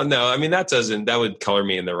lot. Well, no, I mean, that would color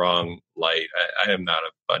me in the wrong light. I am not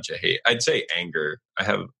a bunch of hate. I'd say anger.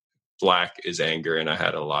 Black is anger, and I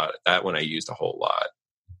had a lot. That one I used a whole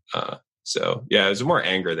lot. So yeah, it was more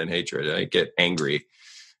anger than hatred. I get angry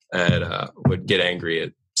and would get angry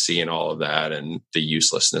at seeing all of that and the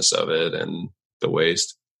uselessness of it and the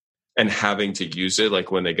waste. And having to use it,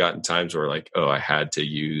 like when they got in times where like, oh, I had to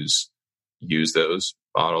use those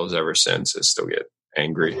bottles ever since, I still get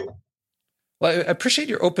angry. Well, I appreciate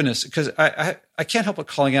your openness because I can't help but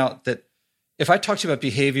calling out that if I talk to you about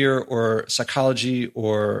behavior or psychology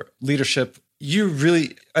or leadership,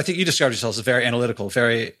 I think you described yourself as very analytical,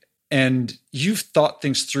 and you've thought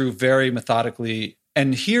things through very methodically.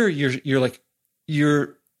 And here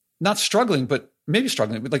you're not struggling, but maybe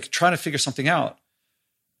struggling, but like trying to figure something out.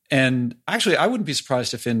 And actually, I wouldn't be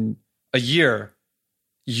surprised if in a year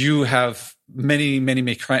you have many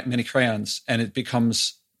crayons, and it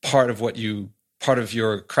becomes part of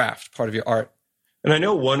your craft, part of your art. And I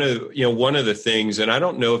know one of the things, and I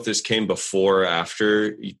don't know if this came before or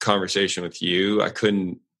after conversation with you. I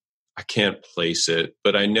can't place it,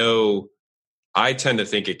 but I know I tend to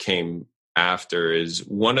think it came after. Is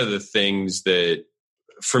one of the things that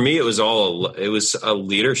for me it was a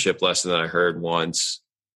leadership lesson that I heard once.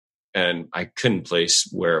 And I couldn't place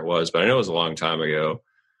where it was, but I know it was a long time ago.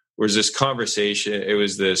 Was this conversation? It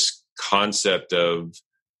was this concept of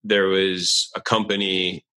there was a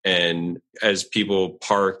company, and as people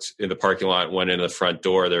parked in the parking lot and went into the front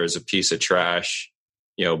door, there was a piece of trash,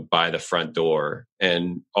 by the front door,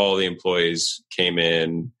 and all the employees came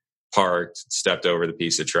in, parked, stepped over the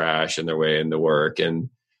piece of trash on their way into work.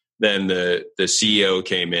 And then the CEO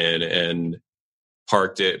came in and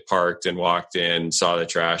parked and walked in, saw the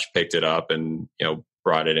trash, picked it up, and,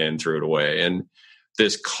 brought it in, threw it away. And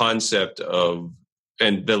this concept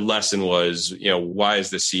and the lesson was, why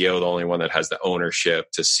is the CEO the only one that has the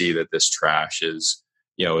ownership to see that this trash is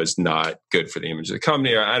not good for the image of the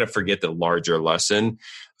company? I had to forget the larger lesson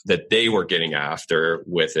that they were getting after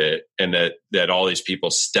with it, and that all these people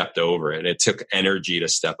stepped over it. It took energy to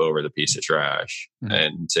step over the piece of trash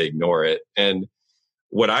and to ignore it. And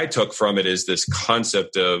what I took from it is this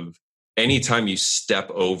concept of anytime you step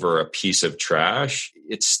over a piece of trash,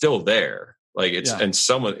 it's still there. Like it's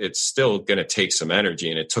still going to take some energy,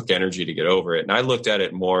 and it took energy to get over it. And I looked at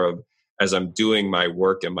it more of, as I'm doing my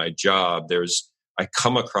work and my job, I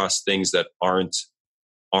come across things that aren't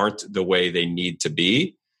the way they need to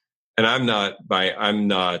be. And I'm not,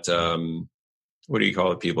 what do you call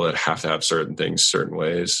the people that have to have certain things certain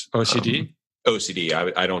ways? OCD? OCD.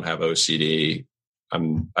 I don't have OCD.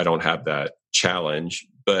 I don't have that challenge,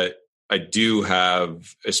 but I do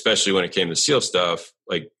have, especially when it came to SEAL stuff,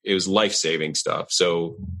 like it was life-saving stuff.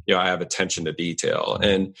 So, I have attention to detail.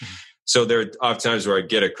 And so there are often times where I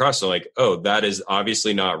get across, I'm like, oh, that is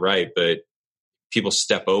obviously not right, but people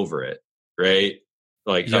step over it, right?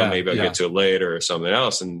 Like, maybe I'll get to it later or something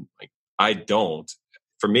else. And like, I don't.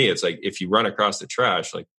 For me, it's like, if you run across the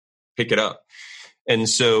trash, like, pick it up. And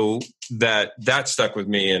so that stuck with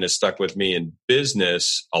me, and it stuck with me in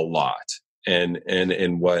business a lot. And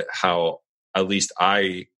how at least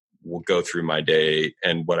I will go through my day,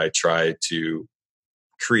 and what I try to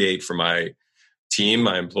create for my team,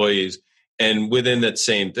 my employees. And within that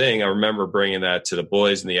same thing, I remember bringing that to the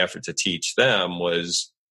boys, and the effort to teach them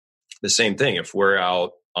was the same thing. If we're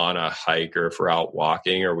out on a hike, or if we're out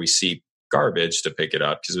walking, or we see garbage, to pick it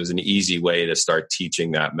up, because it was an easy way to start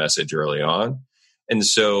teaching that message early on. And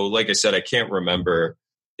so, like I said, I can't remember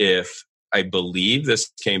if I believe this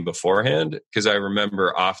came beforehand, because I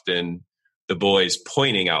remember often the boys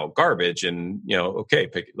pointing out garbage and, okay,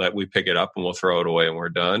 we pick it up and we'll throw it away and we're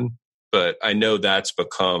done. But I know that's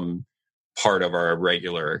become part of our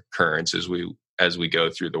regular occurrence as we go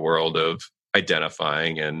through the world of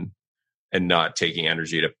identifying and not taking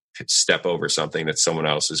energy to step over something that someone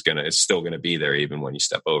else is still going to be there even when you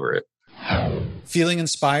step over it. Feeling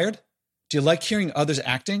inspired? Do you like hearing others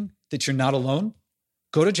acting that you're not alone?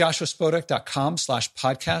 Go to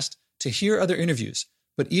joshuaspodek.com/podcast to hear other interviews,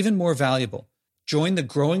 but even more valuable, join the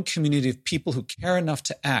growing community of people who care enough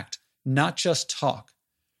to act, not just talk.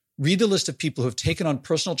 Read the list of people who have taken on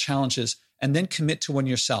personal challenges and then commit to one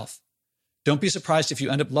yourself. Don't be surprised if you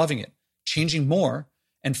end up loving it, changing more,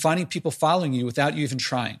 and finding people following you without you even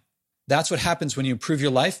trying. That's what happens when you improve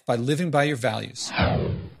your life by living by your values.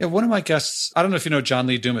 Yeah, one of my guests, I don't know if you know John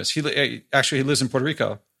Lee Dumas. He lives in Puerto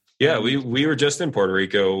Rico. Yeah, we were just in Puerto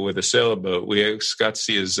Rico with a sailboat. We got to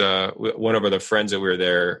see his one of our friends that we were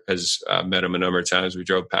there has met him a number of times. We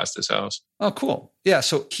drove past his house. Oh, cool. Yeah,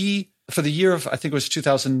 so he, for the year of, I think it was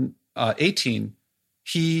 2018,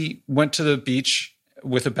 he went to the beach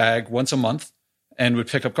with a bag once a month and would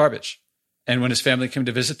pick up garbage. And when his family came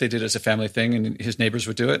to visit, they did it as a family thing, and his neighbors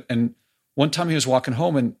would do it. And one time he was walking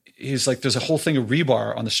home, and he's like, there's a whole thing of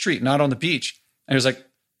rebar on the street, not on the beach. And he was like,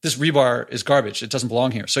 this rebar is garbage. It doesn't belong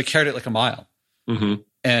here. So he carried it like a mile. Mm-hmm.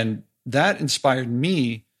 And that inspired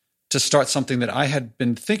me to start something that I had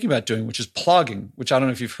been thinking about doing, which is plogging, which I don't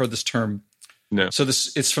know if you've heard this term. No. So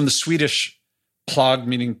it's from the Swedish plog,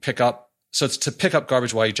 meaning pick up. So it's to pick up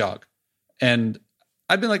garbage while you jog. And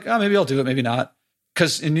I've been like, maybe I'll do it, maybe not.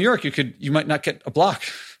 Because in New York, you might not get a block.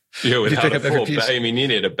 Yeah, without a full bag. I mean, you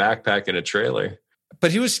need a backpack and a trailer.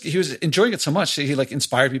 But he was enjoying it so much, he like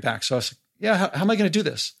inspired me back. So I was like, yeah, how am I going to do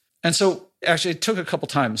this? And so actually it took a couple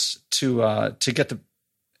times to get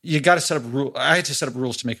you got to set up rules. I had to set up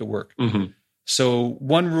rules to make it work. Mm-hmm. So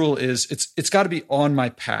one rule is it's got to be on my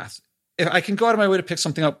path. If I can go out of my way to pick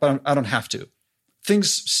something up, but I don't have to.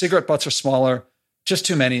 Cigarette butts are smaller, just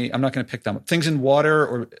too many. I'm not going to pick them up. Things in water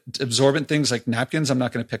or absorbent things like napkins, I'm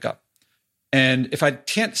not going to pick up. And if I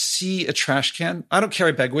can't see a trash can, I don't carry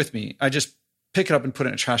a bag with me. I just pick it up and put it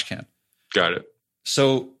in a trash can. Got it.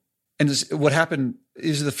 So, and what happened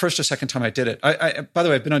is the first or second time I did it. I by the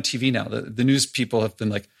way, I've been on TV now. The news people have been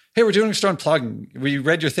like, hey, we're doing a store on plugging. We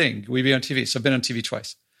read your thing. Will you be on TV? So I've been on TV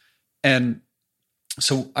twice. And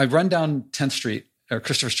so I run down 10th Street or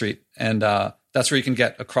Christopher Street, and that's where you can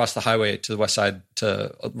get across the highway to the west side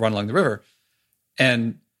to run along the river.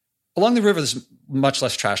 And Along the river, there's much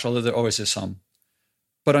less trash, although there always is some.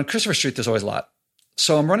 But on Christopher Street, there's always a lot.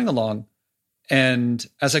 So I'm running along, and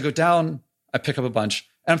as I go down, I pick up a bunch.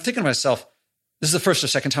 And I'm thinking to myself, this is the first or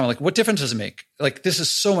second time, I'm like, what difference does it make? Like, this is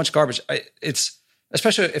so much garbage. It's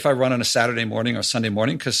especially if I run on a Saturday morning or Sunday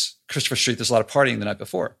morning, because Christopher Street, there's a lot of partying the night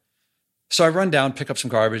before. So I run down, pick up some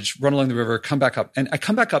garbage, run along the river, come back up. And I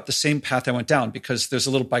come back up the same path I went down because there's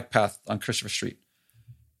a little bike path on Christopher Street.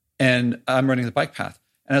 And I'm running the bike path.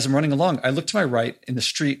 And as I'm running along, I look to my right in the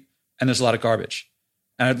street and there's a lot of garbage.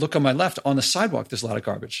 And I look on my left on the sidewalk, there's a lot of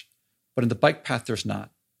garbage. But in the bike path, there's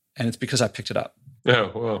not. And it's because I picked it up.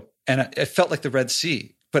 Oh, wow. And it felt like the Red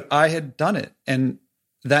Sea, but I had done it. And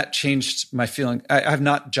that changed my feeling. I have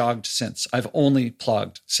not jogged since. I've only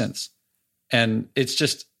plogged since. And it's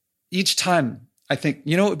just each time I think,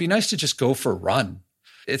 it would be nice to just go for a run.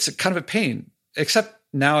 It's kind of a pain, except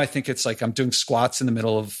now I think it's like I'm doing squats in the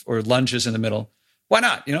middle of, or lunges in the middle. Why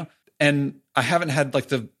not? And I haven't had like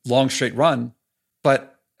the long straight run,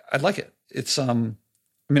 but I'd like it. It's, I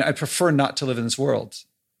prefer not to live in this world,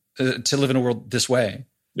 to live in a world this way.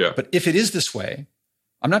 Yeah. But if it is this way,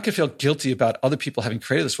 I'm not going to feel guilty about other people having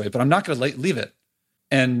created this way, but I'm not going to leave it.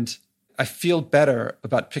 And I feel better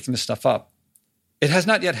about picking this stuff up. It has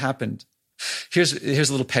not yet happened. Here's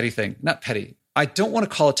a little petty thing. Not petty. I don't want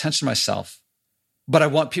to call attention to myself, but I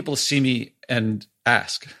want people to see me and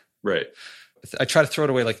ask. Right. I try to throw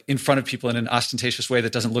it away like in front of people in an ostentatious way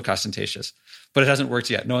that doesn't look ostentatious, but it hasn't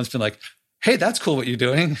worked yet. No one's been like, hey, that's cool what you're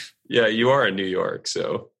doing. Yeah, you are in New York,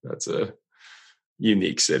 so that's a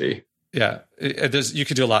unique city. Yeah, you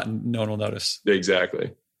could do a lot and no one will notice.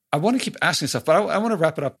 Exactly. I want to keep asking stuff, but I want to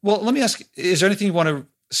wrap it up. Well, let me ask, is there anything you want to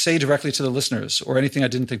say directly to the listeners or anything I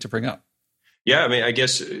didn't think to bring up? Yeah, I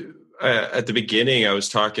guess at the beginning, I was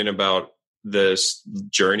talking about this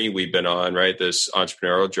journey we've been on, right? This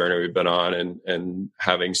entrepreneurial journey we've been on and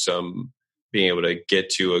having being able to get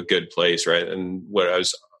to a good place, right? And what I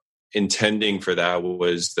was intending for that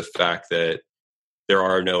was the fact that there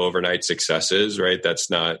are no overnight successes, right?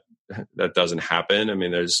 That doesn't happen.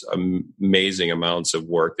 There's amazing amounts of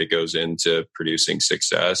work that goes into producing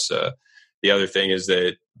success. The other thing is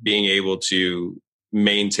that being able to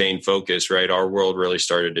maintain focus, right? Our world really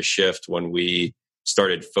started to shift when we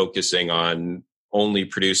started focusing on only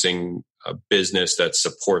producing a business that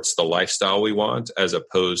supports the lifestyle we want, as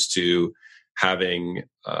opposed to having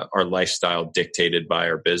our lifestyle dictated by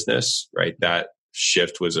our business, right? That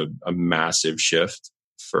shift was a massive shift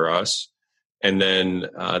for us. And then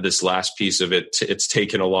this last piece of it, it's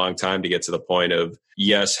taken a long time to get to the point of,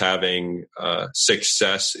 yes, having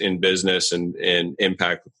success in business and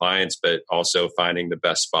impact with clients, but also finding the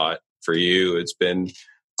best spot for you. It's been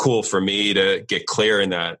cool for me to get clear in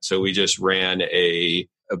that. So we just ran an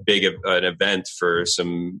event for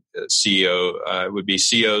some it would be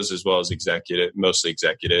CEOs as well as mostly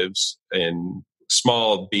executives, and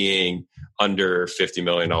small being under $50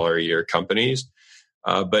 million a year companies.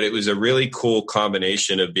 But it was a really cool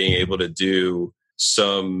combination of being able to do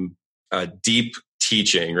some deep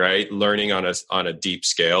teaching, right? Learning on a deep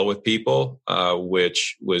scale with people,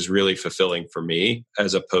 which was really fulfilling for me,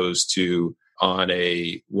 as opposed to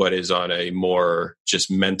what is on a more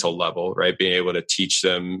just mental level, right? Being able to teach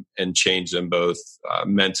them and change them both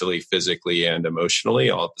mentally, physically, and emotionally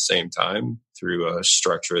all at the same time through a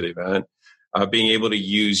structure of the event. Being able to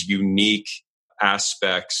use unique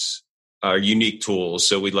aspects, unique tools.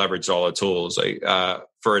 So we leveraged all the tools.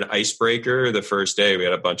 For an icebreaker, the first day we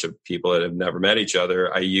had a bunch of people that have never met each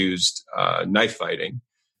other. I used knife fighting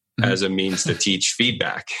as a means to teach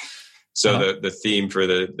feedback. So the theme for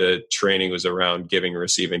the training was around giving and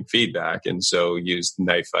receiving feedback. And so used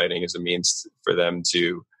knife fighting as a means for them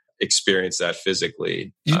to experience that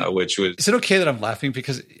physically, which was... Is it okay that I'm laughing?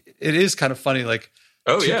 Because it is kind of funny. Like,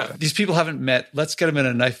 these people haven't met. Let's get them in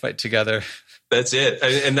a knife fight together. That's it.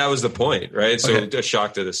 And that was the point, right? So a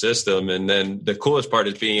shock to the system. And then the coolest part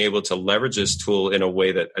is being able to leverage this tool in a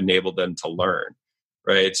way that enabled them to learn,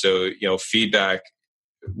 right? So, feedback,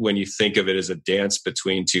 when you think of it as a dance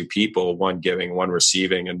between two people, one giving, one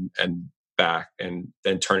receiving, and back, and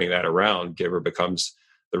then turning that around, giver becomes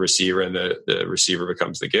the receiver and the receiver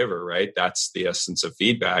becomes the giver, right? That's the essence of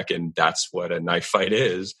feedback. And that's what a knife fight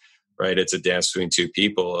is, right? It's a dance between two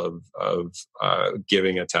people of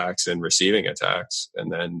giving attacks and receiving attacks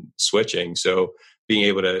and then switching. So being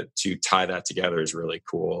able to tie that together is really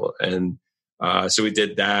cool. And so we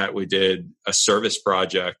did that. We did a service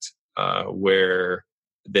project where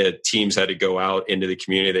the teams had to go out into the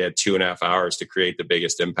community. They had 2.5 hours to create the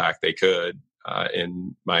biggest impact they could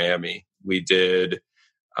in Miami. We did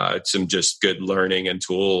some just good learning and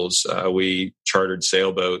tools. We chartered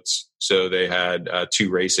sailboats, so they had 2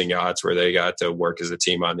 racing yachts where they got to work as a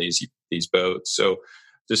team on these boats. So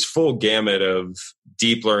this full gamut of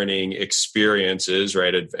deep learning experiences,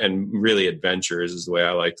 right, and really adventures is the way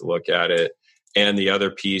I like to look at it. And the other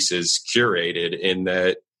piece is curated, in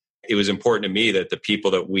that it was important to me that the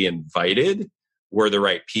people that we invited were the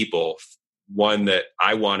right people. One, that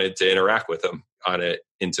I wanted to interact with them on an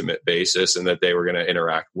intimate basis, and that they were going to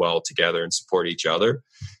interact well together and support each other.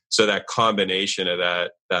 So that combination of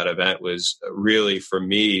that event was really, for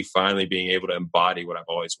me, finally being able to embody what I've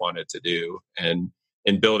always wanted to do. And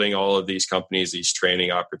in building all of these companies, these training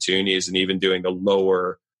opportunities, and even doing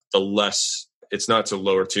the less, it's not so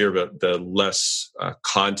lower tier, but the less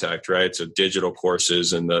contact, right? So digital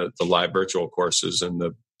courses and the live virtual courses and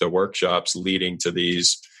the workshops leading to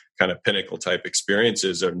these kind of pinnacle type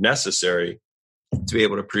experiences are necessary to be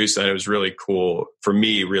able to produce that. It was really cool for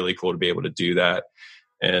me, really cool to be able to do that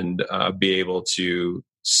and be able to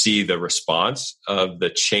see the response of the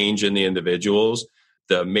change in the individuals,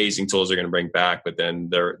 the amazing tools they're going to bring back, but then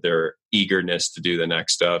their eagerness to do the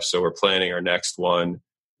next stuff. So we're planning our next one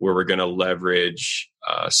where we're going to leverage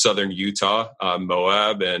southern Utah,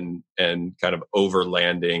 Moab, and kind of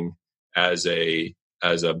overlanding as a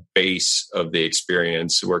base of the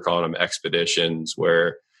experience. We're calling them expeditions,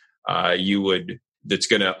 where that's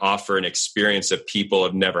going to offer an experience that people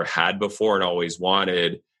have never had before and always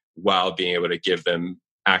wanted, while being able to give them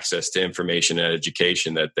access to information and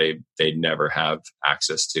education that they'd never have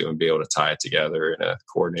access to, and be able to tie it together in a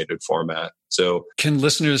coordinated format. So can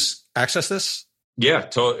listeners access this? Yeah,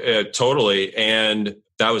 totally. And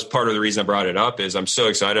that was part of the reason I brought it up, is I'm so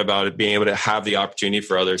excited about it, being able to have the opportunity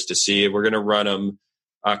for others to see it. We're going to run them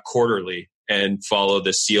quarterly and follow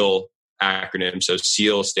the SEAL acronym. So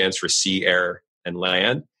SEAL stands for Sea, Air, and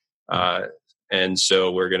Land. And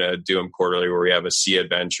so we're going to do them quarterly, where we have a sea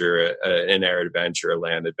adventure, an air adventure, a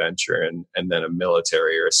land adventure, and then a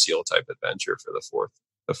military or a SEAL type adventure for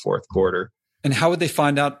the fourth quarter. And how would they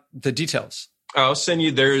find out the details? I'll send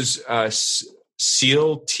you, there's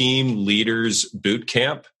SEAL Team Leaders Boot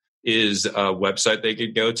Camp is a website they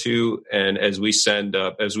could go to. And as we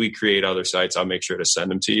create other sites, I'll make sure to send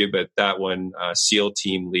them to you. But that one,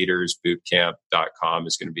 SEALTeamLeadersBootCamp.com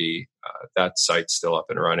is going to be, that site's still up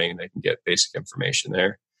and running. They can get basic information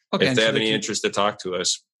there. Okay, if they have any interest to talk to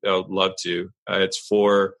us, they'll love to. It's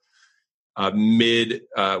for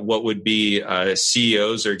what would be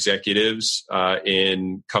CEOs or executives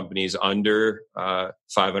in companies under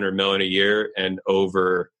 500 million a year and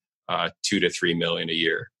over 2 to 3 million a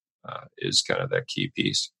year is kind of that key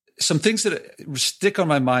piece. Some things that stick on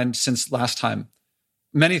my mind since last time.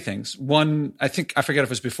 Many things. One, I forget if it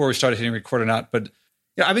was before we started hitting record or not, but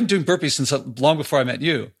I've been doing burpees since long before I met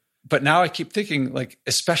you. But now I keep thinking, like,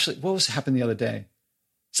 especially what was happening the other day?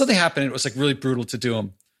 Something happened. And it was like really brutal to do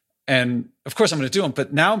them. And of course I'm going to do them,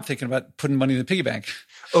 but now I'm thinking about putting money in the piggy bank.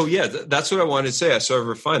 Oh yeah, that's what I wanted to say. I sort of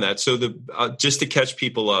refined that. So just to catch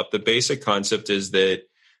people up, the basic concept is that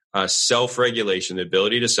self-regulation, the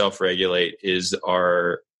ability to self-regulate, is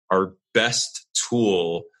our best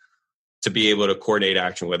tool to be able to coordinate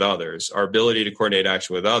action with others. Our ability to coordinate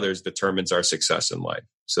action with others determines our success in life.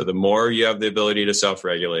 So the more you have the ability to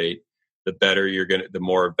self-regulate, the better the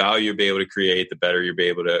more value you'll be able to create, the better you'll be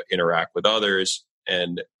able to interact with others.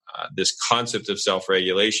 And this concept of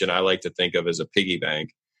self-regulation, I like to think of as a piggy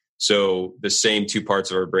bank. So the same 2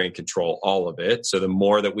 parts of our brain control all of it. So the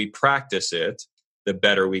more that we practice it, the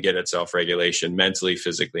better we get at self-regulation mentally,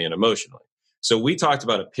 physically, and emotionally. So we talked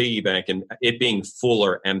about a piggy bank and it being full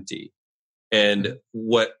or empty. And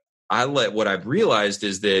what I've realized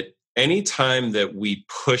is that anytime that we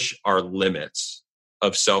push our limits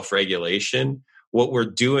of self-regulation, what we're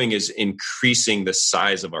doing is increasing the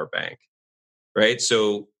size of our bank, right?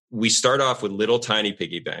 So we start off with little tiny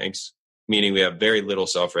piggy banks, meaning we have very little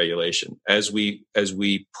self-regulation. As we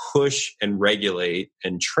push and regulate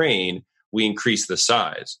and train, we increase the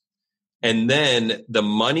size. And then the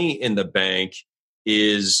money in the bank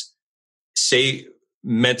is, say,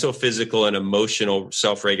 mental, physical, and emotional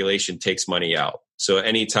self-regulation takes money out. So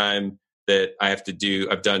anytime that I've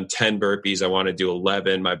done 10 burpees, I want to do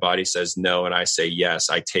 11, my body says no, and I say yes,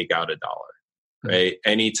 I take out $1, right?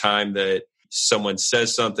 Anytime that someone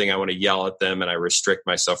says something, I want to yell at them and I restrict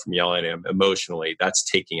myself from yelling at them emotionally, that's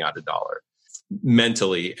taking out $1.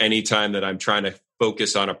 Mentally, anytime that I'm trying to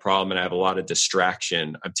focus on a problem and I have a lot of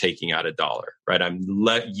distraction, I'm taking out $1, right? I'm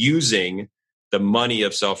using the money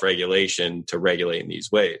of self-regulation to regulate in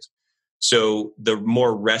these ways. So the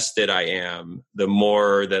more rested I am, the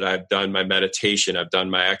more that I've done my meditation, I've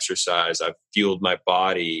done my exercise, I've fueled my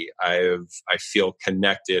body, I feel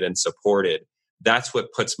connected and supported. That's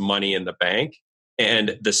what puts money in the bank.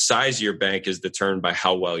 And the size of your bank is determined by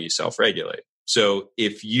how well you self-regulate. So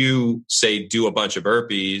if you say do a bunch of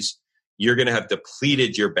burpees, you're going to have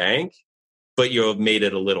depleted your bank, but you'll have made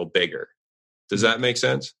it a little bigger. Does that make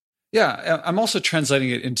sense? Yeah. I'm also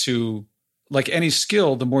translating it into, like any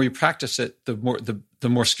skill, the more you practice it, the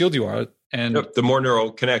more skilled you are. And the more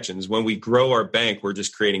neural connections. When we grow our bank, we're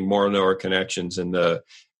just creating more neural connections in the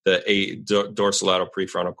dorsolateral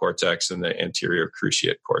prefrontal cortex and the anterior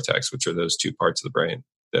cruciate cortex, which are those two parts of the brain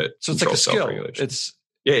that so it's like a skill.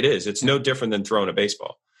 It is. It's no different than throwing a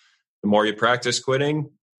baseball. The more you practice quitting,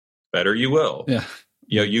 better you will. Yeah.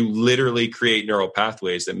 You literally create neural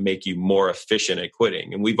pathways that make you more efficient at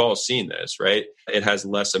quitting. And we've all seen this, right? It has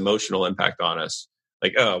less emotional impact on us.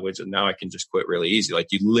 Like, now I can just quit really easy. Like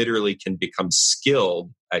you literally can become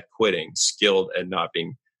skilled at quitting, skilled at not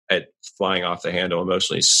being, at flying off the handle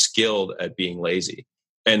emotionally, skilled at being lazy,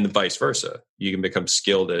 and vice versa. You can become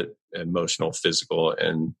skilled at emotional, physical,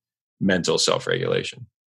 and mental self-regulation.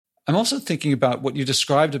 I'm also thinking about what you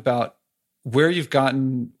described about where you've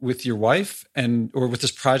gotten with your wife or with this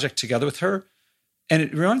project together with her. And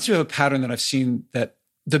it reminds me of a pattern that I've seen, that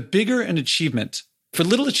the bigger an achievement, for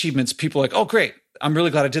little achievements, people are like, oh, great, I'm really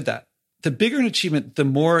glad I did that. The bigger an achievement, the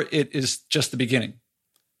more it is just the beginning.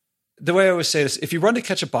 The way I always say this, if you run to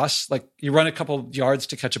catch a bus, like you run a couple yards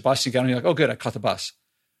to catch a bus, you get on, you're like, oh, good, I caught the bus.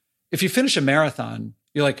 If you finish a marathon,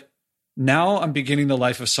 you're like, now I'm beginning the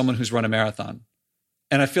life of someone who's run a marathon.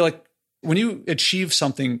 And I feel like when you achieve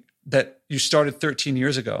something that you started 13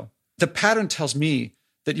 years ago, the pattern tells me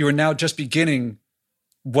that you are now just beginning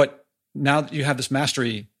what, now that you have this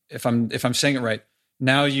mastery, if I'm saying it right,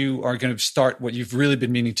 now you are going to start what you've really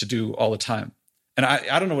been meaning to do all the time. And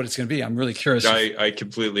I don't know what it's going to be. I'm really curious. I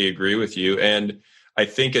completely agree with you. And I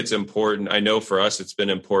think it's important. I know for us, it's been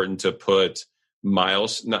important to put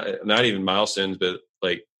not even milestones, but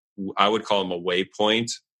like I would call them a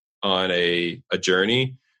waypoint on a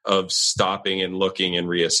journey of stopping and looking and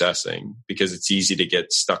reassessing, because it's easy to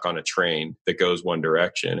get stuck on a train that goes one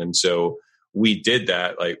direction. And so we did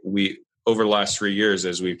that. Like over the last 3 years,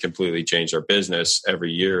 as we've completely changed our business,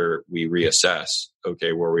 every year we reassess,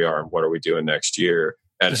 okay, where we are and what are we doing next year?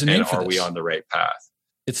 And are we on the right path?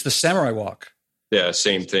 It's the samurai walk. Yeah,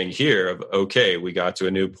 same thing here of, okay, we got to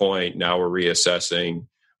a new point. Now we're reassessing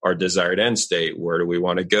our desired end state. Where do we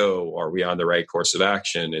want to go? Are we on the right course of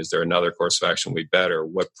action? Is there another course of action we better?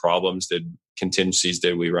 What contingencies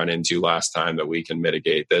did we run into last time that we can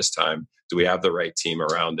mitigate this time? Do we have the right team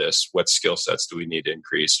around us? What skill sets do we need to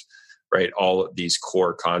increase? Right? All of these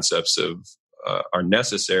core concepts are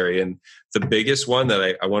necessary. And the biggest one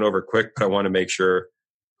that I went over quick, but I want to make sure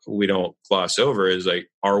we don't gloss over is like,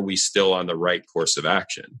 are we still on the right course of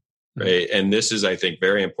action? Right. Mm-hmm. And this is, I think,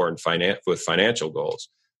 very important with financial goals.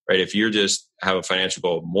 Right. If you just have a financial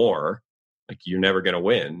goal of more, like you're never going to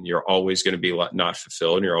win. You're always going to be not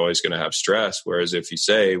fulfilled and you're always going to have stress. Whereas if you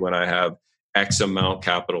say, when I have X amount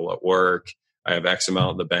capital at work, I have X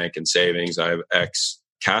amount in the bank and savings, I have X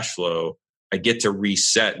cash flow, I get to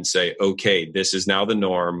reset and say, okay, this is now the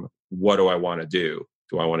norm. What do I want to do?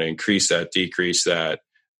 Do I want to increase that, decrease that?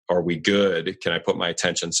 Are we good? Can I put my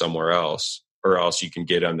attention somewhere else? Or else you can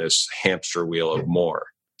get on this hamster wheel of more.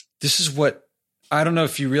 This is what, I don't know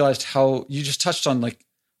if you realized how you just touched on, like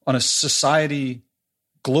on a society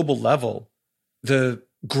global level, the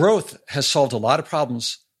growth has solved a lot of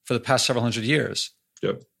problems for the past several hundred years.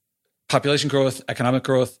 Yep. Population growth, economic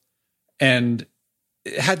growth, and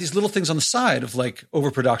it had these little things on the side of like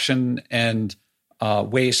overproduction and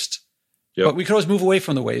waste. Yep. But we could always move away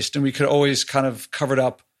from the waste and we could always kind of cover it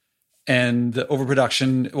up. And the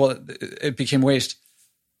overproduction, well, it became waste.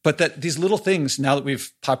 But that these little things, now that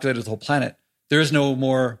we've populated the whole planet, there is no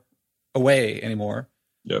more away anymore.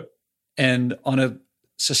 Yep. And on a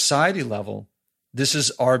society level, this is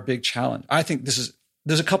our big challenge. I think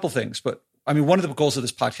there's a couple things, but I mean, one of the goals of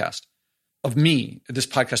this podcast, this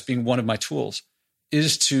podcast being one of my tools,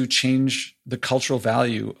 is to change the cultural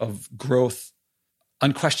value of growth,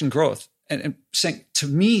 unquestioned growth. And saying to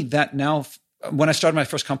me that now, when I started my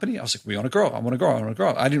first company, I was like, we want to grow. I want to grow. I want to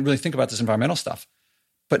grow. I didn't really think about this environmental stuff.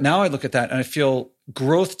 But now I look at that and I feel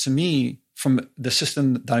growth to me from the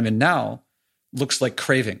system that I'm in now looks like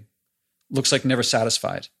craving, looks like never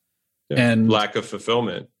satisfied. Yeah. And lack of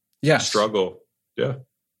fulfillment. Yeah. Struggle. Yeah.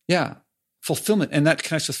 Yeah. Fulfillment. And that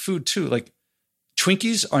connects with food too. Like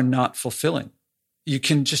Twinkies are not fulfilling. You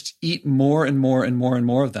can just eat more and more and more and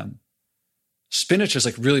more of them. Spinach is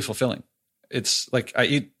like really fulfilling. It's like I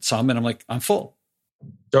eat some and I'm like, I'm full.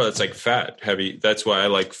 Oh, that's like fat, heavy. That's why I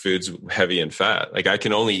like foods heavy in fat. Like I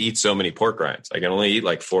can only eat so many pork rinds. I can only eat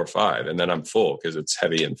like 4 or 5 and then I'm full because it's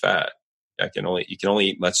heavy in fat. You can only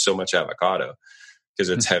eat so much avocado because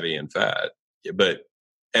it's heavy in fat. But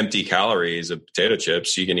empty calories of potato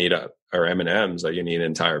chips, you can eat or M&Ms, like you can eat an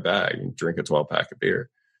entire bag and drink a 12-pack of beer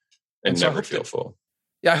and so never feel full.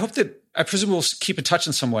 Yeah, I presume we'll keep in touch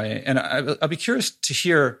in some way. And I'll be curious to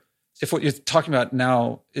hear if what you're talking about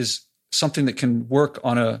now is something that can work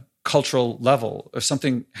on a cultural level or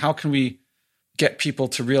something. How can we get people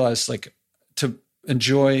to realize, like, to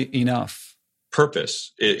enjoy enough?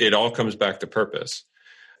 Purpose. It all comes back to purpose.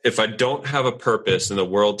 If I don't have a purpose and the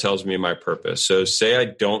world tells me my purpose, so say I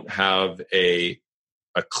don't have a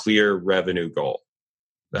clear revenue goal,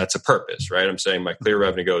 that's a purpose, right? I'm saying my clear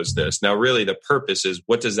revenue goal is this. Now, really, the purpose is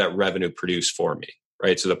what does that revenue produce for me,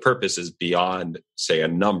 right? So the purpose is beyond, say, a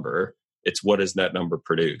number. It's what does that number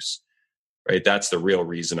produce, right? That's the real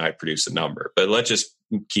reason I produce a number. But let's just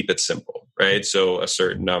keep it simple, right? So a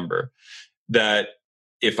certain number that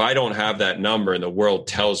if I don't have that number and the world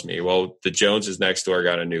tells me, well, the Joneses next door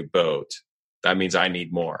got a new boat, that means I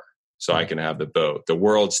need more so I can have the boat. The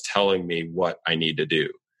world's telling me what I need to do.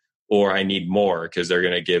 Or I need more because they're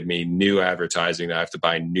going to give me new advertising. I have to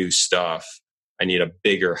buy new stuff. I need a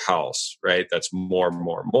bigger house, right? That's more.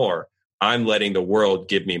 I'm letting the world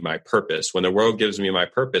give me my purpose. When the world gives me my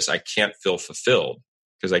purpose, I can't feel fulfilled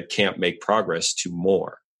because I can't make progress to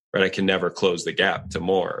more, right? I can never close the gap to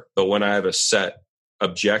more. But when I have a set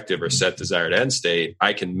objective or set desired end state,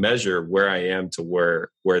 I can measure where I am to where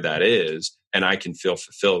that is, and I can feel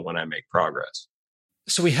fulfilled when I make progress.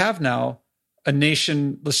 So we have now a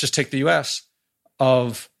nation, let's just take the US,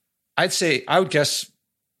 of, I would guess,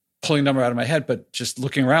 pulling a number out of my head, but just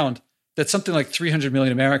looking around, that something like 300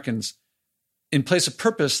 million Americans, in place of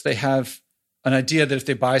purpose, they have an idea that if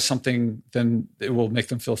they buy something, then it will make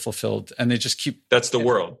them feel fulfilled. And they just keep... That's the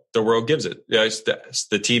world. The world gives it. Yeah,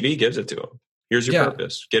 the TV gives it to them. Here's your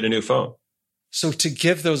purpose. Get a new phone. So to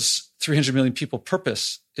give those 300 million people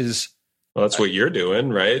purpose is... Well, that's what you're doing,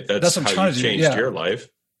 right? That's how you changed your life.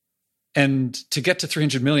 And to get to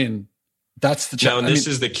 300 million, that's the challenge. Now, this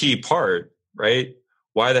is the key part, right?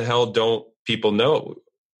 Why the hell don't people know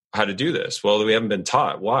how to do this? Well, we haven't been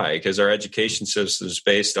taught. Why? Because our education system is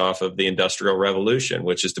based off of the Industrial Revolution,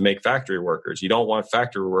 which is to make factory workers. You don't want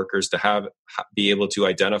factory workers to be able to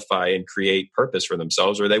identify and create purpose for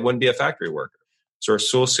themselves, or they wouldn't be a factory worker. So our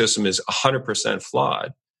school system is 100%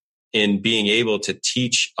 flawed in being able to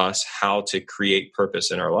teach us how to create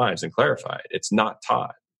purpose in our lives and clarify it. It's not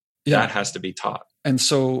taught. Yeah. That has to be taught. And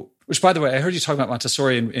so, which, by the way, I heard you talking about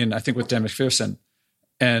Montessori in I think with Dan McPherson,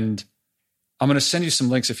 and I'm going to send you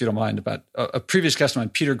some links if you don't mind about a previous guest of mine,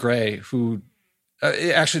 Peter Gray, who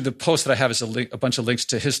actually the post that I have is a bunch of links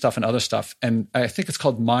to his stuff and other stuff. And I think it's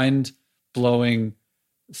called Mind Blowing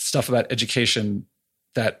Stuff About Education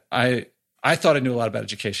that I thought I knew a lot about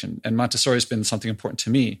education, and Montessori has been something important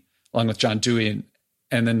to me along with John Dewey.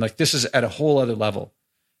 And then like, this is at a whole other level.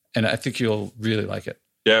 And I think you'll really like it.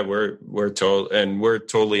 Yeah, we're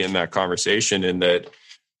totally in that conversation, in that,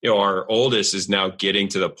 you know, our oldest is now getting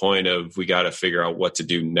to the point of we got to figure out what to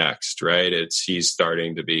do next, right? He's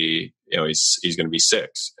starting to be, you know, he's going to be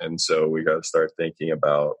 6, and so we got to start thinking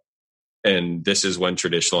about. And this is when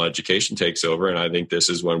traditional education takes over, and I think this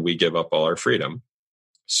is when we give up all our freedom.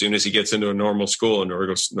 As soon as he gets into a normal school,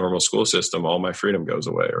 normal school system, all my freedom goes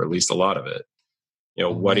away, or at least a lot of it. You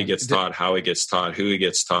know, what he gets taught, how he gets taught, who he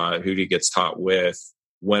gets taught with.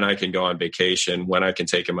 When I can go on vacation, when I can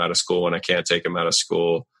take him out of school, when I can't take him out of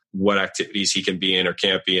school, what activities he can be in or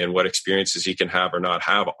can't be in, what experiences he can have or not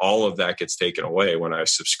have, all of that gets taken away when I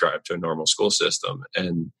subscribe to a normal school system.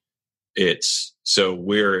 And so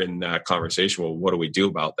we're in that conversation. Well, what do we do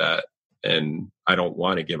about that? And I don't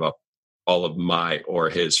want to give up all of my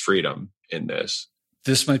or his freedom in this.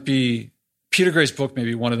 This might be Peter Gray's book,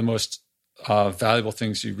 maybe one of the most valuable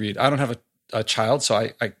things you read. I don't have a child, so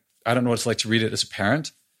I don't know what it's like to read it as a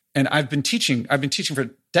parent. And I've been teaching for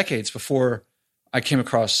decades before I came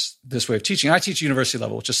across this way of teaching. I teach university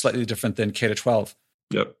level, which is slightly different than K to 12.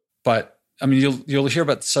 Yep. But I mean, you'll hear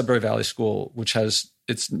about the Sudbury Valley School, which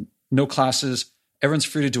it's no classes. Everyone's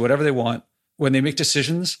free to do whatever they want. When they make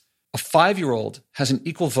decisions, a 5-year-old has an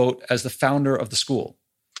equal vote as the founder of the school.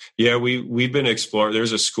 Yeah, we've been exploring.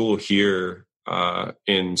 There's a school here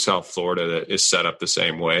in South Florida that is set up the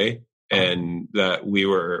same way. And that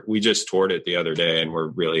we just toured it the other day, and we're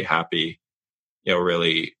really happy, you know,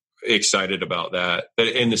 really excited about that. But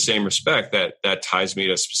in the same respect, that ties me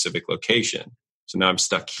to a specific location. So now I'm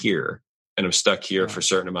stuck here, and I'm stuck here for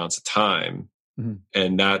certain amounts of time. Mm-hmm.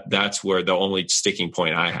 And that's where the only sticking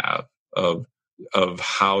point I have of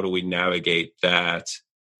how do we navigate that.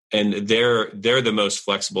 And they're the most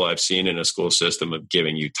flexible I've seen in a school system of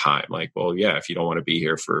giving you time. Like, well, yeah, if you don't want to be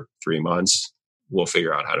here for 3 months, we'll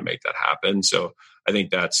figure out how to make that happen. So I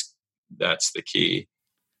think that's the key.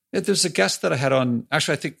 There's a guest that I had on,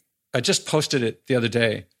 actually, I think I just posted it the other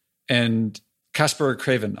day, and Casper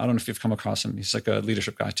Craven, I don't know if you've come across him. He's like a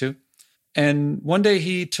leadership guy too. And one day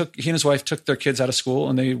he and his wife took their kids out of school,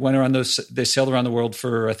 and they went around they sailed around the world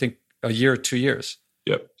for, I think, a year or 2 years.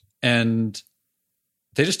 Yep. And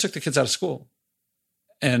they just took the kids out of school.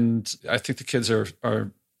 And I think the kids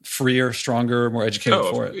are freer, stronger, more educated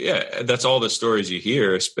for it. Yeah. That's all the stories you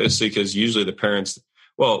hear, especially because usually the parents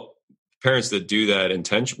that do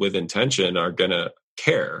that with intention are going to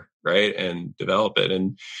care, right? And develop it.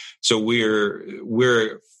 And so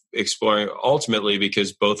we're exploring ultimately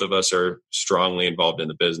because both of us are strongly involved in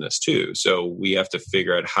the business too. So we have to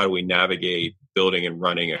figure out how do we navigate building and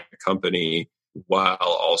running a company while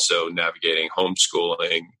also navigating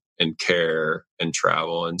homeschooling and care and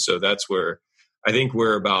travel. And so that's where I think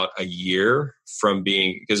we're about a year from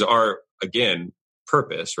being, because our, again,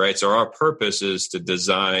 purpose, right? So our purpose is to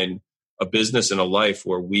design a business and a life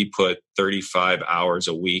where we put 35 hours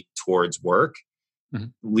a week towards work,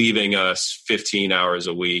 leaving us 15 hours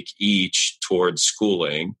a week each towards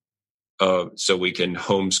schooling. So we can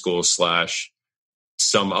homeschool /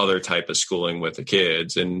 some other type of schooling with the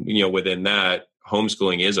kids. And, within that,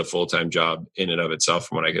 homeschooling is a full-time job in and of itself,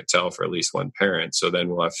 from what I could tell, for at least one parent. So then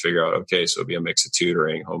we'll have to figure out, okay, so it'll be a mix of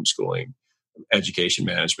tutoring, homeschooling, education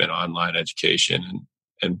management, online education.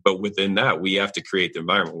 But within that, we have to create the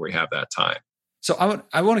environment where we have that time. So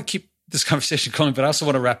I want to keep this conversation going, but I also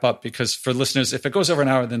want to wrap up, because for listeners, if it goes over an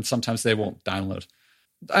hour, then sometimes they won't download.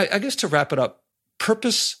 I guess to wrap it up,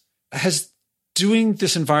 purpose has doing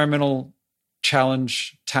this environmental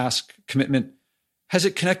challenge, task, commitment, has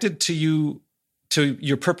it connected to you, to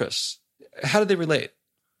your purpose? How do they relate?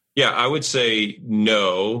 Yeah, I would say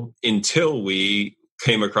no, until we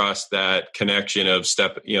came across that connection of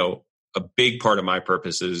a big part of my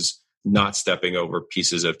purpose is not stepping over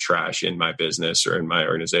pieces of trash in my business or in my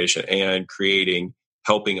organization, and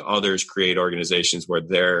helping others create organizations where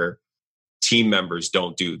their team members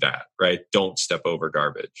don't do that, right? Don't step over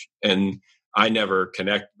garbage. And I didn't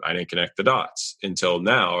connect the dots until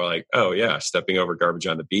now. Or like, oh yeah, stepping over garbage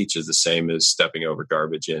on the beach is the same as stepping over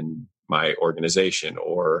garbage in my organization,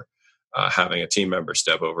 or having a team member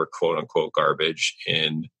step over quote unquote garbage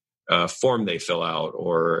in a form they fill out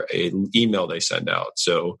or an email they send out.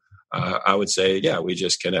 So I would say, yeah, we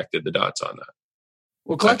just connected the dots on that.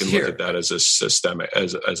 Well, glad to hear. Look at that as a systemic,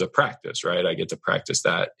 as a practice, right? I get to practice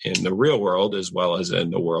that in the real world as well as in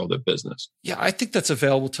the world of business. Yeah, I think that's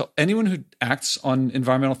available to anyone who acts on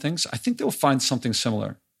environmental things. I think they'll find something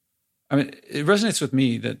similar. I mean, it resonates with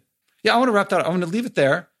me that, I want to wrap that up. I'm going to leave it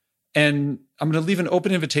there, and I'm going to leave an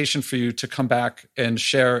open invitation for you to come back and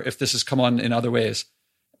share if this has come on in other ways.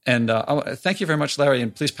 And thank you very much, Larry.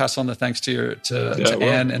 And please pass on the thanks to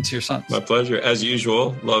Anne and to your sons. My pleasure. As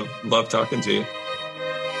usual, love talking to you.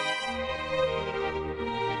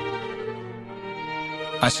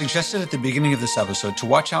 I suggested at the beginning of this episode to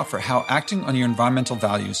watch out for how acting on your environmental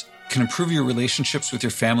values can improve your relationships with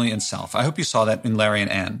your family and self. I hope you saw that in Larry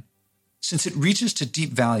and Anne. Since it reaches to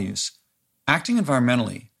deep values, acting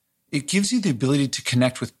environmentally, it gives you the ability to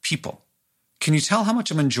connect with people. Can you tell how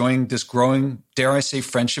much I'm enjoying this growing, dare I say,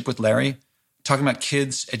 friendship with Larry, talking about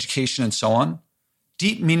kids, education, and so on?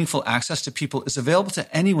 Deep, meaningful access to people is available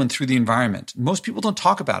to anyone through the environment. Most people don't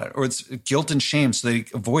talk about it, or it's guilt and shame, so they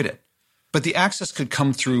avoid it. But the access could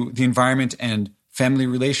come through the environment and family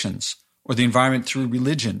relations, or the environment through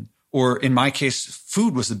religion, or in my case,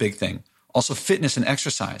 food was the big thing. Also fitness and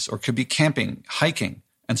exercise, or could be camping, hiking,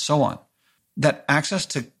 and so on. That access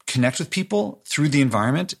to connect with people through the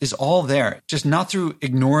environment is all there, just not through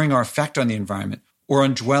ignoring our effect on the environment or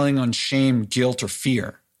on dwelling on shame, guilt, or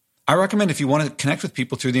fear. I recommend if you want to connect with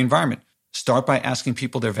people through the environment, start by asking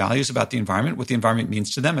people their values about the environment, what the environment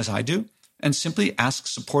means to them, as I do, and simply ask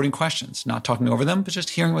supporting questions, not talking over them, but just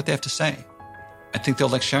hearing what they have to say. I think they'll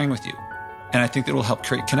like sharing with you, and I think that will help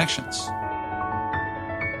create connections.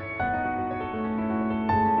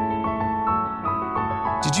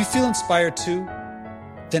 Did you feel inspired too?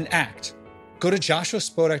 Then act. Go to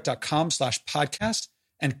joshuaspodek.com/podcast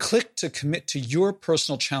and click to commit to your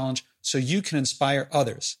personal challenge so you can inspire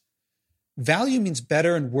others. Value means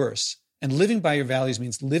better and worse, and living by your values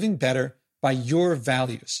means living better by your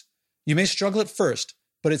values. You may struggle at first,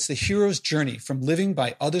 but it's the hero's journey from living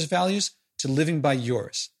by others' values to living by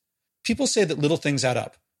yours. People say that little things add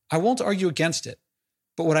up. I won't argue against it.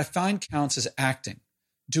 But what I find counts is acting.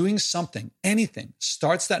 Doing something, anything,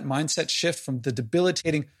 starts that mindset shift from the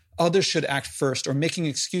debilitating others should act first or making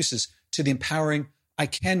excuses to the empowering I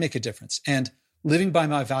can make a difference. And living by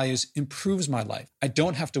my values improves my life. I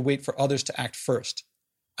don't have to wait for others to act first.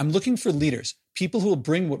 I'm looking for leaders, people who will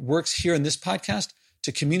bring what works here in this podcast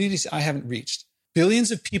to communities I haven't reached.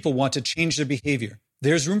 Billions of people want to change their behavior.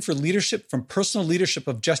 There's room for leadership, from personal leadership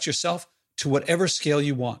of just yourself to whatever scale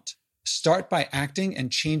you want. Start by acting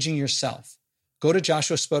and changing yourself. Go to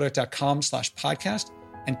joshuaspodek.com/podcast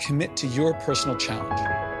and commit to your personal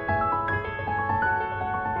challenge.